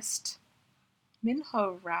like best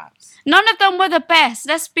Minho raps. None of them were the best.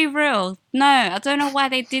 Let's be real. No, I don't know why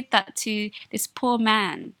they did that to this poor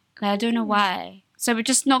man. Like, I don't know why. So we're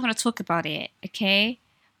just not going to talk about it, okay?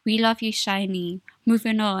 We love you, SHINee.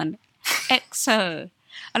 Moving on. EXO.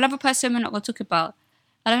 Another person we're not going to talk about.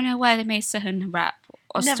 I don't know why they made Sehun rap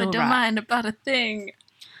or Never still don't rap. mind about a thing.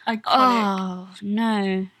 Iconic. Oh,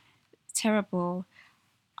 no. Terrible.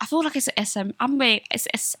 I feel like it's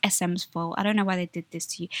it's SM's fault. I don't know why they did this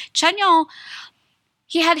to you. Chanyeol,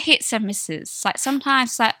 he had hits and misses. Like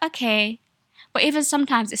sometimes, like okay, but even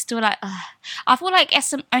sometimes it's still like. I feel like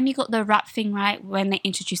SM only got the rap thing right when they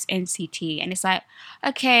introduced NCT, and it's like,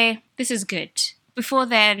 okay, this is good. Before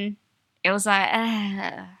then, it was like.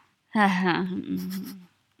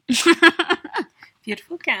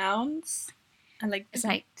 Beautiful gowns. I like. It's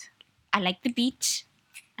like, I like the beat.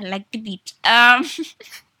 I like the beat.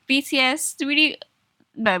 BTS,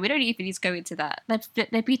 no, we don't even need to go into that. They're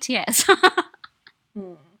BTS.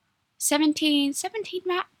 17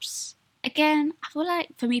 raps. Again, I feel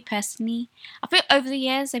like, for me personally, I feel over the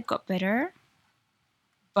years they've got better.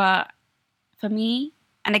 But for me,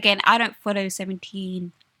 and again, I don't follow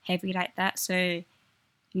 17 heavy like that. So,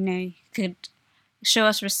 you could show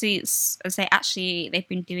us receipts and say, actually, they've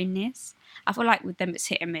been doing this. I feel like with them it's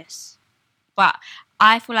hit and miss. But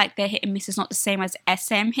I feel like their hit and miss is not the same as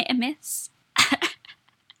SM hit and miss.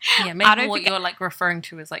 Yeah, maybe what you're like referring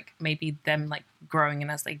to is like maybe them like growing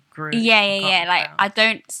and as they grew. Yeah. Like I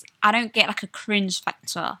don't get like a cringe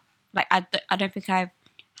factor. Like I don't think I have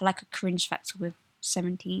like a cringe factor with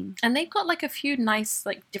 17. And they've got like a few nice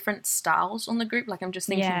like different styles on the group. Like I'm just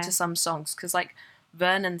thinking to some songs because like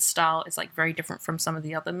Vernon's style is like very different from some of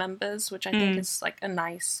the other members, which I think is like a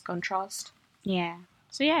nice contrast. Yeah.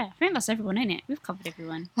 So yeah, I think that's everyone in it. We've covered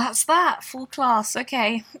everyone. That's that. Full class.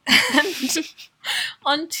 Okay.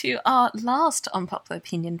 On to our last unpopular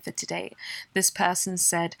opinion for today. This person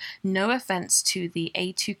said, no offense to the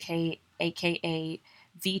A2K aka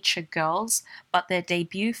Vicha girls, but their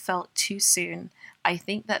debut felt too soon. I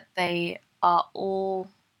think that they are all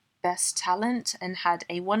best talent and had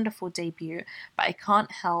a wonderful debut, but I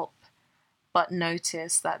can't help but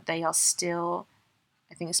notice that they are still,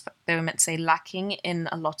 I think they were meant to say, lacking in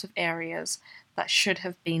a lot of areas that should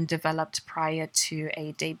have been developed prior to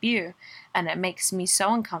a debut. And it makes me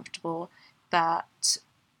so uncomfortable that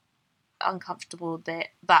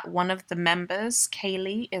one of the members,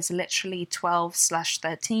 Kaylee, is literally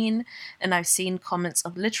 12/13, and I've seen comments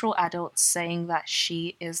of literal adults saying that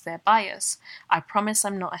she is their bias. I promise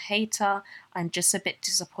I'm not a hater, I'm just a bit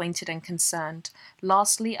disappointed and concerned.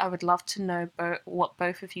 Lastly, I would love to know what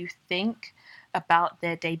both of you think about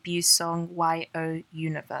their debut song, YO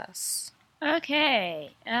Universe.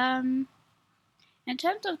 Okay. In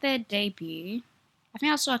terms of their debut, I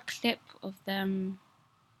think I saw a clip of them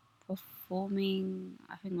performing,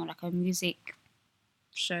 I think on like a music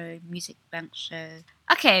bank show.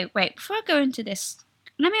 Okay, wait, before I go into this,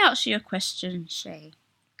 let me ask you a question, Shay,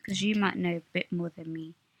 because you might know a bit more than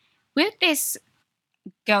me. With this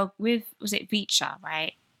girl, was it Vicha,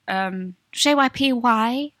 right? JYP,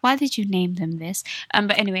 why did you name them this?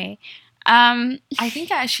 But anyway, I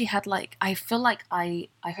think I actually had like, I feel like I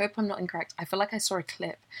hope I'm not incorrect, I feel like I saw a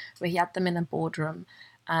clip where he had them in a boardroom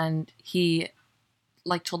and he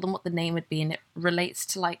like told them what the name would be, and it relates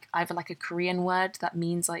to like either like a Korean word that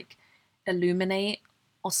means like illuminate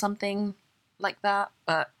or something like that.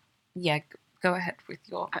 But yeah, go ahead with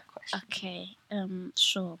your question. Okay,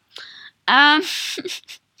 sure.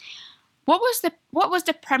 What was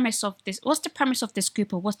the premise of this? What's the premise of this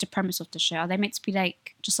group, or what's the premise of the show? Are they meant to be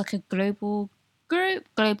like just like a global group,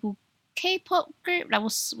 global K-pop group? Like,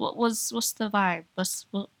 what's the vibe?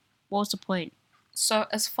 What was the point? So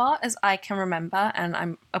as far as I can remember,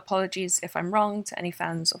 and apologies if I'm wrong to any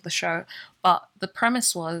fans of the show, but the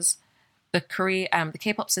premise was the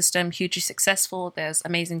K-pop system, hugely successful. There's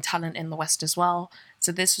amazing talent in the West as well.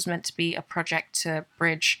 So this was meant to be a project to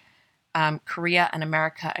bridge Korea and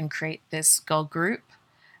America and create this girl group,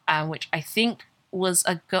 which I think was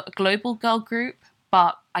a global girl group,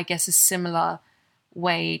 but I guess a similar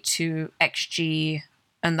way to XG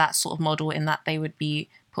and that sort of model, in that they would be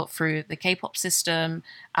put through the K-pop system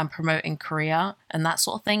and promote in Korea and that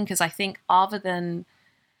sort of thing. Because I think other than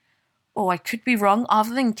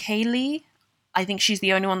Kaylee, I think she's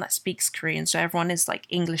the only one that speaks Korean. So everyone is like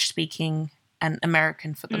English speaking and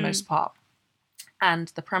American for the most part. And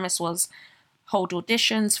the premise was hold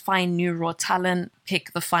auditions, find new raw talent,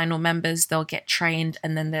 pick the final members, they'll get trained,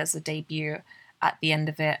 and then there's a debut at the end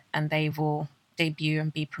of it, and they will debut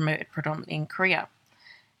and be promoted predominantly in Korea.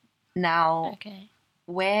 Now,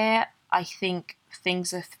 where I think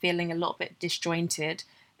things are feeling a little bit disjointed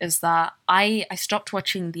is that I stopped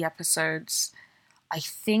watching the episodes.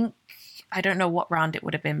 I don't know what round it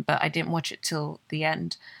would have been, but I didn't watch it till the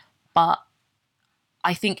end. But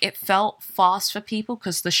I think it felt fast for people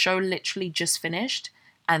because the show literally just finished,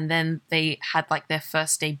 and then they had like their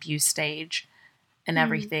first debut stage and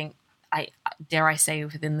everything. I dare I say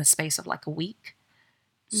within the space of like a week.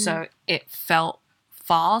 So it felt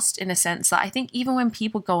fast in a sense that I think even when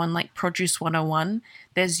people go on like Produce 101,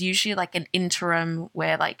 there's usually like an interim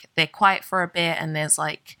where like they're quiet for a bit and there's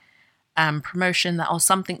like promotion that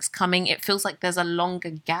something's coming. It feels like there's a longer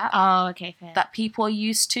gap fair. that people are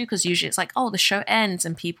used to, because usually it's like, the show ends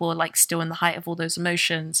and people are like still in the height of all those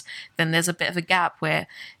emotions. Then there's a bit of a gap where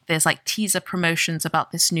there's like teaser promotions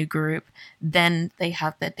about this new group, then they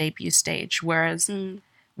have their debut stage. Whereas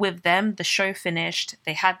with them, the show finished,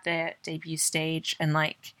 they had their debut stage, and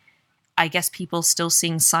like I guess people still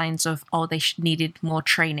seeing signs of they needed more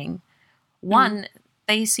training. One,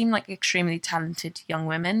 they seem like extremely talented young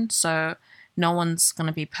women, so no one's going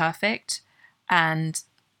to be perfect. And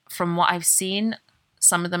from what I've seen,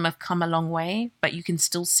 some of them have come a long way, but you can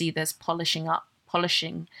still see there's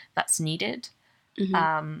polishing that's needed.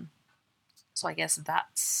 So I guess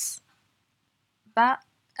that's that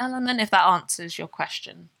element, if that answers your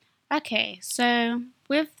question. Okay, so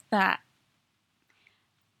with that,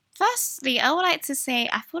 firstly, I would like to say,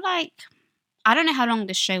 I feel like, I don't know how long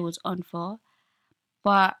the show was on for,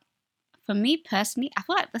 but for me personally, I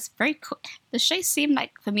feel like that's very cool. The show seemed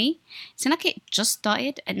like it just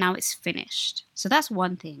started and now it's finished. So that's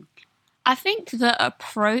one thing. I think the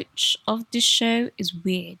approach of this show is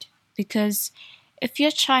weird, because if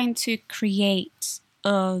you're trying to create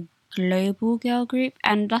a global girl group,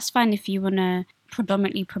 and that's fine if you want to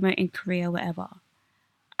predominantly promote in Korea or whatever,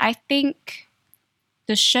 I think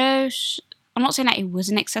the show, I'm not saying that it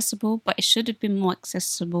wasn't accessible, but it should have been more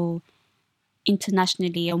accessible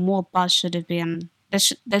internationally, or more buzz should have been. There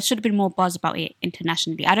should have been more buzz about it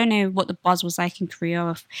internationally. I don't know what the buzz was like in Korea,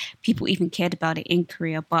 or if people even cared about it in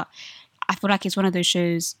Korea, but I feel like it's one of those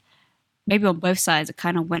shows, maybe on both sides, it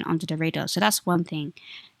kind of went under the radar. So that's one thing.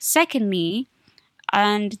 Secondly,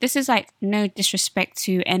 and this is like no disrespect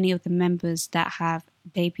to any of the members that have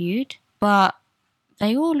debuted, but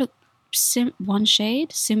they all look similar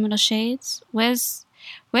shades. Where's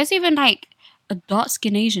even like a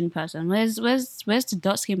dark-skinned Asian person? Where's the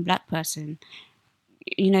dark-skinned black person?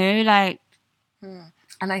 You know, like...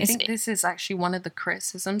 And I think this is actually one of the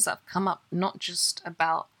criticisms that have come up, not just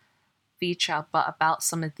about VCHA, but about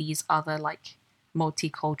some of these other like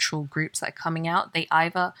multicultural groups that are coming out. They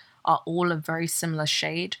either are all a very similar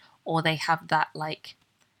shade, or they have that like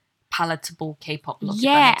palatable K-pop look, if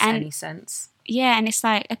that makes any sense. Yeah, and it's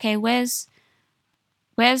like, okay, where's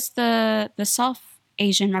the South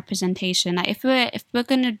Asian representation? Like if we're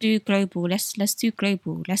gonna do global, let's do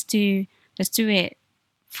global. Let's do it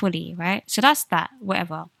fully, right? So that's that,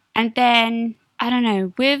 whatever. And then I don't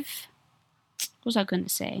know, what was I gonna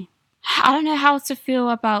say? I don't know how to feel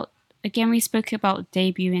about, again, we spoke about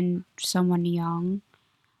debuting someone young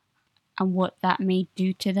and what that may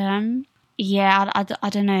do to them. Yeah, I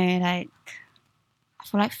don't know, like I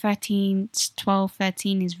feel like 12,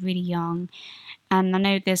 13 is really young. And I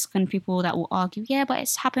know there's going to be people that will argue, yeah, but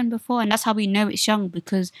it's happened before. And that's how we know it's young,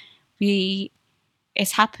 because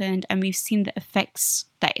it's happened and we've seen the effects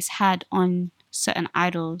that it's had on certain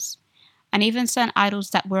idols. And even certain idols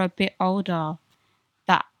that were a bit older,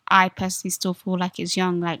 that I personally still feel like it's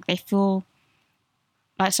young. Like they feel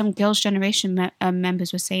like some Girls' Generation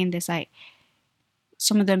members were saying this, like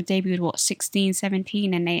some of them debuted, 16,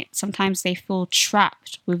 17, and sometimes they feel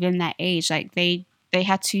trapped within that age. Like they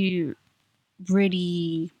had to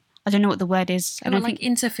really, I don't know what the word is. I don't think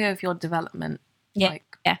interfere with your development. Yeah.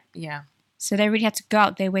 Yeah. So they really had to go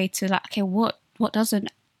out their way to like, okay, what does an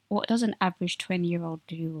what does an average 20-year-old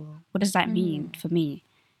do? Or what does that mean for me?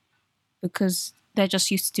 Because they're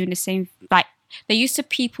just used to doing the same, like, they're used to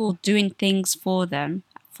people doing things for them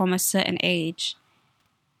from a certain age.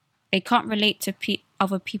 They can't relate to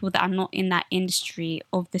other people that are not in that industry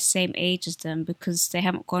of the same age as them because they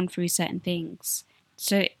haven't gone through certain things.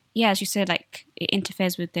 So, yeah, as you said, like, it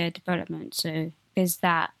interferes with their development. So there's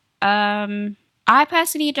that. I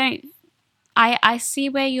personally don't... I see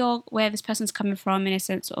where this person's coming from, in a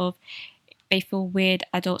sense of they feel weird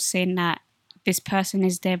adults saying that this person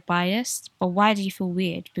is their bias. But why do you feel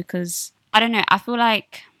weird? Because, I don't know, I feel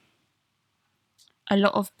like a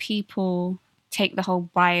lot of people take the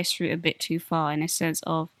whole bias route a bit too far, in a sense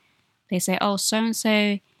of they say, oh,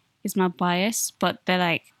 so-and-so is my bias, but they're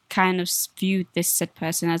like kind of viewed this said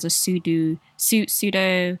person as a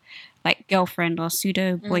pseudo like girlfriend or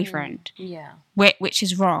pseudo boyfriend. Yeah. Which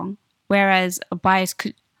is wrong. Whereas a bias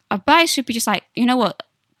should be just like, you know what,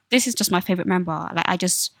 this is just my favorite member. Like, I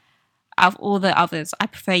just, out of all the others, I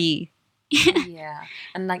prefer you. Yeah.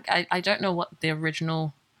 And like, I don't know what the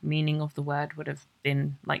original meaning of the word would have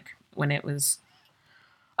been like when it was,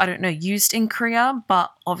 I don't know, used in Korea.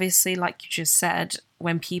 But obviously, like you just said,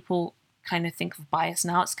 when people kind of think of bias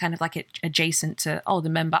now, it's kind of like adjacent to, oh, the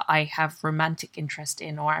member I have romantic interest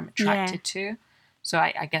in or I'm attracted to. So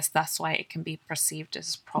I guess that's why it can be perceived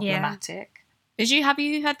as problematic. Yeah. Have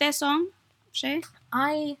you heard their song, Shay?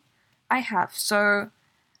 I have. So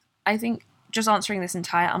I think, just answering this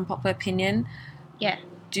entire unpopular opinion. Yeah.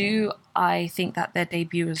 Do I think that their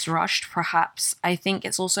debut was rushed? Perhaps. I think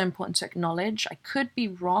it's also important to acknowledge, I could be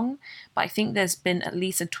wrong, but I think there's been at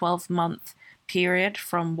least a 12-month period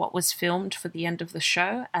from what was filmed for the end of the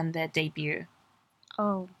show and their debut.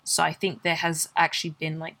 Oh. So I think there has actually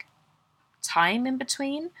been like time in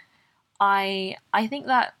between. I think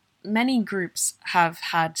that many groups have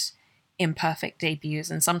had imperfect debuts,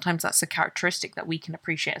 and sometimes that's a characteristic that we can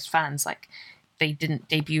appreciate as fans. Like, they didn't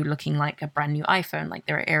debut looking like a brand new iPhone. Like,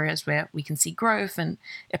 there are areas where we can see growth, and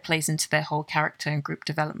it plays into their whole character and group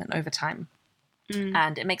development over time.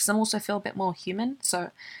 And it makes them also feel a bit more human. So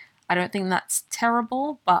I don't think that's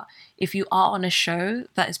terrible, but if you are on a show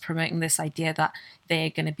that is promoting this idea that they're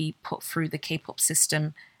going to be put through the K-pop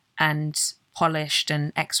system and polished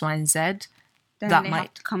and X, Y, and Z, then that they might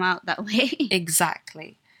have to come out that way.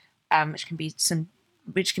 Exactly. Which can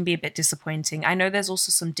be a bit disappointing. I know there's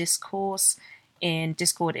also some discourse in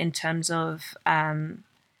Discord in terms of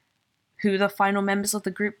who the final members of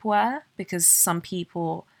the group were, because some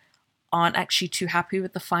people aren't actually too happy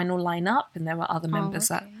with the final lineup, and there were other members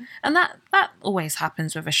that always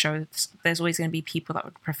happens with a show. There's always going to be people that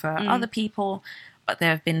would prefer other people, but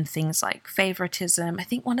there have been things like favoritism. I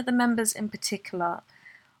think one of the members in particular,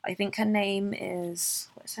 I think her name is,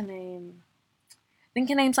 what's her name? I think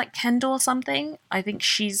her name's like Kendall or something. I think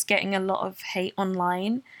she's getting a lot of hate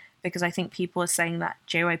online because I think people are saying that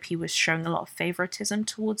JYP was showing a lot of favoritism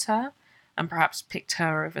towards her and perhaps picked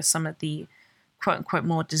her over some of the quote-unquote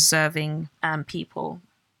more deserving people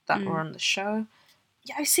that were on the show.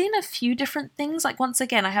 Yeah, I've seen a few different things. Like, once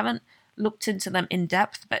again, I haven't looked into them in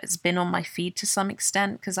depth, but it's been on my feed to some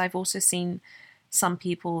extent, because I've also seen some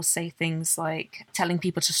people say things like telling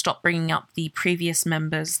people to stop bringing up the previous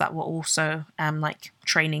members that were also like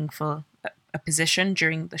training for a position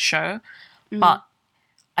during the show. But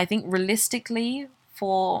I think realistically,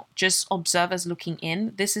 for just observers looking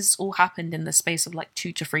in, this has all happened in the space of like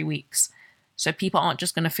 2 to 3 weeks. So people aren't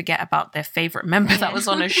just going to forget about their favorite member that was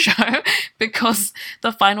on a show because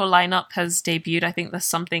the final lineup has debuted. I think that's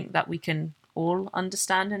something that we can all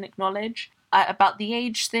understand and acknowledge. About the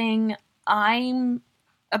age thing, I'm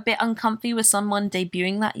a bit uncomfy with someone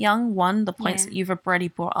debuting that young. One, the points that you've already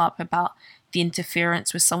brought up about the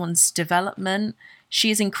interference with someone's development.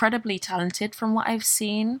 She is incredibly talented from what I've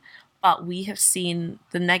seen, but we have seen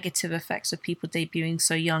the negative effects of people debuting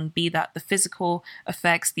so young, be that the physical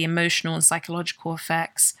effects, the emotional and psychological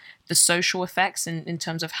effects, the social effects in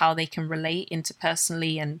terms of how they can relate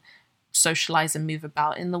interpersonally and socialize and move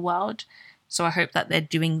about in the world. So I hope that they're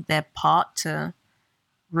doing their part to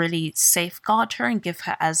really safeguard her and give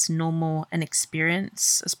her as normal an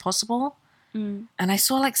experience as possible. And I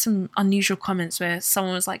saw like some unusual comments where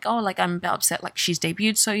someone was like, oh, like, I'm a bit upset, like, she's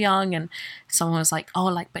debuted so young, and someone was like, oh,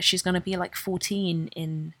 like, but she's gonna be like 14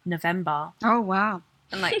 in November. Oh, wow.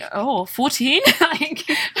 And like, oh, 14?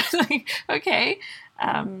 like, okay.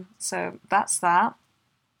 So that's that.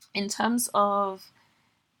 In terms of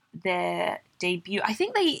their debut, I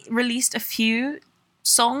think they released a few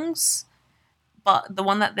songs, but the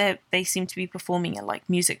one that they seem to be performing at like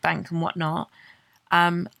Music Bank and whatnot,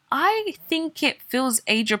 I think it feels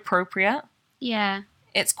age appropriate. Yeah.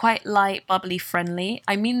 It's quite light, bubbly, friendly.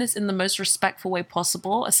 I mean this in the most respectful way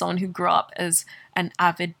possible. As someone who grew up as an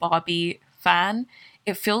avid Barbie fan,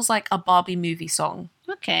 it feels like a Barbie movie song.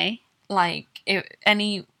 Okay. Like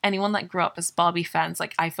anyone that grew up as Barbie fans,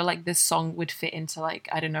 like I feel like this song would fit into like,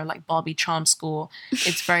 I don't know, like Barbie Charm School.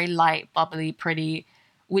 It's very light, bubbly, pretty,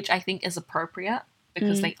 which I think is appropriate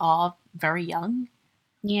because they are very young.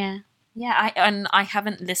 Yeah. Yeah, I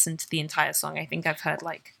haven't listened to the entire song. I think I've heard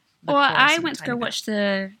like the Well, chorus I and went to tiny go bit. watch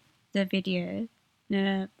the video,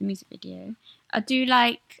 the music video. I do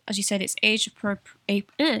like, as you said, it's age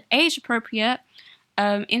appropriate.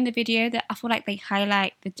 In the video, that I feel like they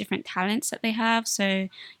highlight the different talents that they have. So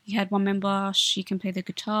you had one member, she can play the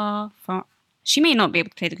guitar. She may not be able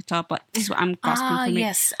to play the guitar, but this is what I'm grasping from it.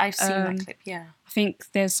 Yes, I've seen that clip. Yeah. I think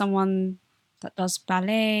there's someone that does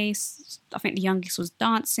ballet. I think the youngest was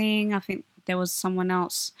dancing. I think there was someone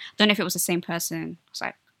else. I don't know if it was the same person.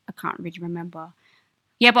 I can't really remember.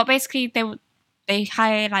 Yeah, but basically they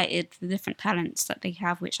highlighted the different talents that they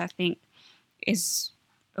have, which I think is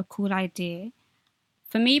a cool idea.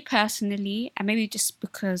 For me personally, and maybe just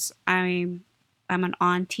because I'm an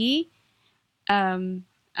auntie, and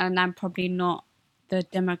I'm probably not the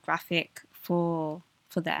demographic for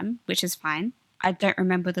them, which is fine. I don't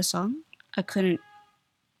remember the song. I couldn't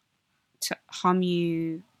hum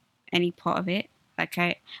you any part of it.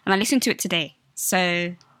 And I listened to it today,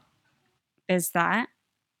 so there's that.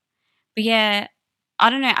 But yeah, I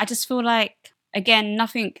don't know. I just feel like, again,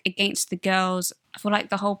 nothing against the girls. I feel like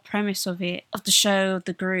the whole premise of the show, of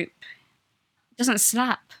the group, doesn't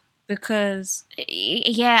slap because,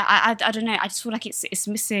 yeah, I don't know. I just feel like it's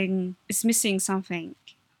missing something.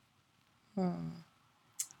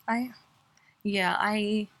 I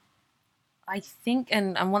think,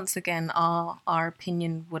 and once again, our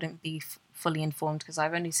opinion wouldn't be fully informed because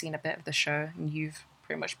I've only seen a bit of the show, and you've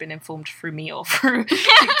pretty much been informed through me or through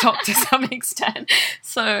TikTok to some extent.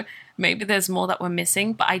 So maybe there's more that we're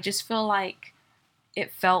missing, but I just feel like it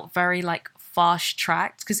felt very like fast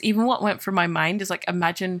tracked because even what went through my mind is like,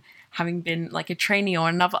 imagine having been like a trainee or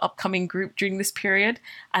another upcoming group during this period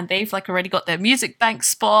and they've like already got their music bank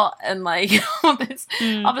spot and like all this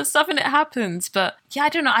other stuff and it happens. But yeah, I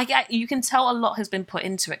don't know. You can tell a lot has been put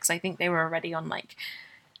into it because I think they were already on like,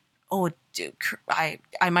 I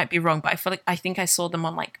might be wrong, but I think I saw them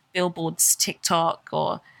on like Billboard's TikTok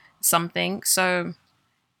or something. So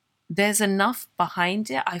there's enough behind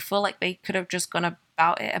it. I feel like they could have just gone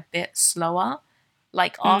about it a bit slower.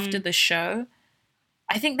 Like after the show,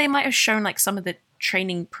 I think they might have shown like some of the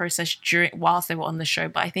training process whilst they were on the show,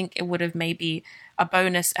 but I think it would have maybe a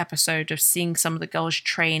bonus episode of seeing some of the girls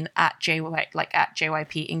train at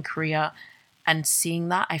JYP in Korea and seeing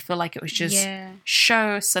that. I feel like it was just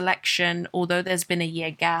show selection. Although there's been a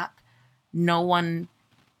year gap, no one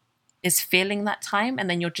is feeling that time, and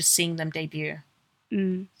then you're just seeing them debut.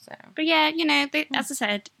 So. But yeah, you know, as I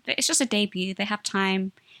said, it's just a debut. They have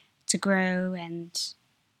time to grow and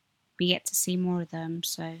we get to see more of them.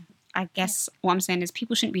 So I guess what I'm saying is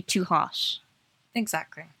people shouldn't be too harsh.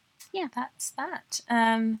 Exactly. Yeah. That's that.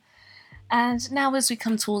 And now as we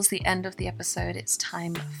come towards the end of the episode, it's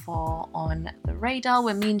time for On the Radar,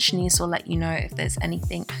 where me and Shanice will let you know if there's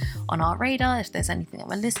anything on our radar, if there's anything that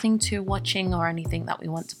we're listening to, watching, or anything that we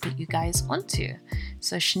want to put you guys onto.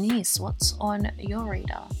 So Shanice, what's on your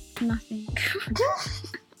radar? Nothing.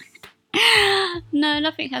 No,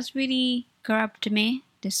 nothing has really grabbed me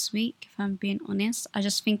this week, if I'm being honest. I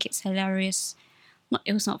just think it's hilarious.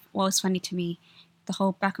 It's funny to me. The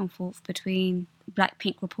whole back and forth between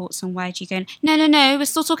Blackpink reports and YG going, no, we're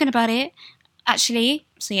still talking about it, actually.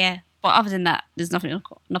 So yeah, but other than that, there's nothing on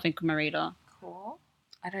my radar. Cool.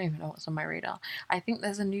 I don't even know what's on my radar. I think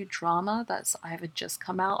there's a new drama that's either just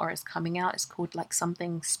come out or is coming out. It's called like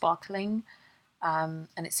Something Sparkling. And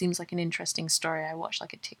it seems like an interesting story. I watched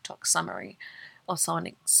like a TikTok summary of someone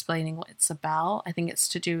explaining what it's about. I think it's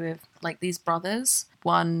to do with like these brothers.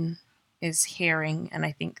 One is hearing, and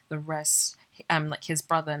I think the rest, like his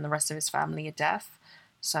brother and the rest of his family are deaf.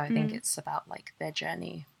 So I think it's about like their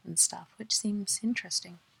journey and stuff, which seems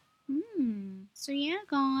interesting. So yeah,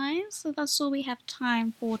 guys, so that's all we have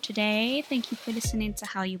time for today. Thank you for listening to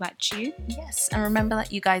How You At You. Yes, and remember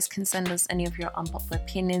that you guys can send us any of your unpopular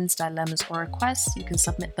opinions, dilemmas, or requests. You can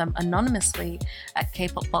submit them anonymously at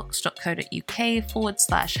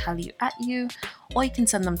kpopbox.co.uk/HowYouAtYou, or you can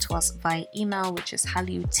send them to us via email, which is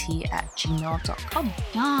hallyout@gmail.com.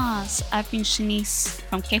 Yes, I've been Shanice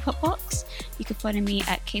from K-Pop Box. You can follow me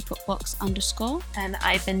at kpopbox_. And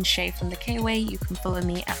I've been Shay from the K-Way. You can follow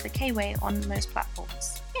me at the K-Way on most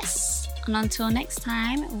platforms. Yes, and until next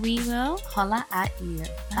time, we will Holla at you.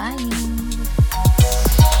 Bye.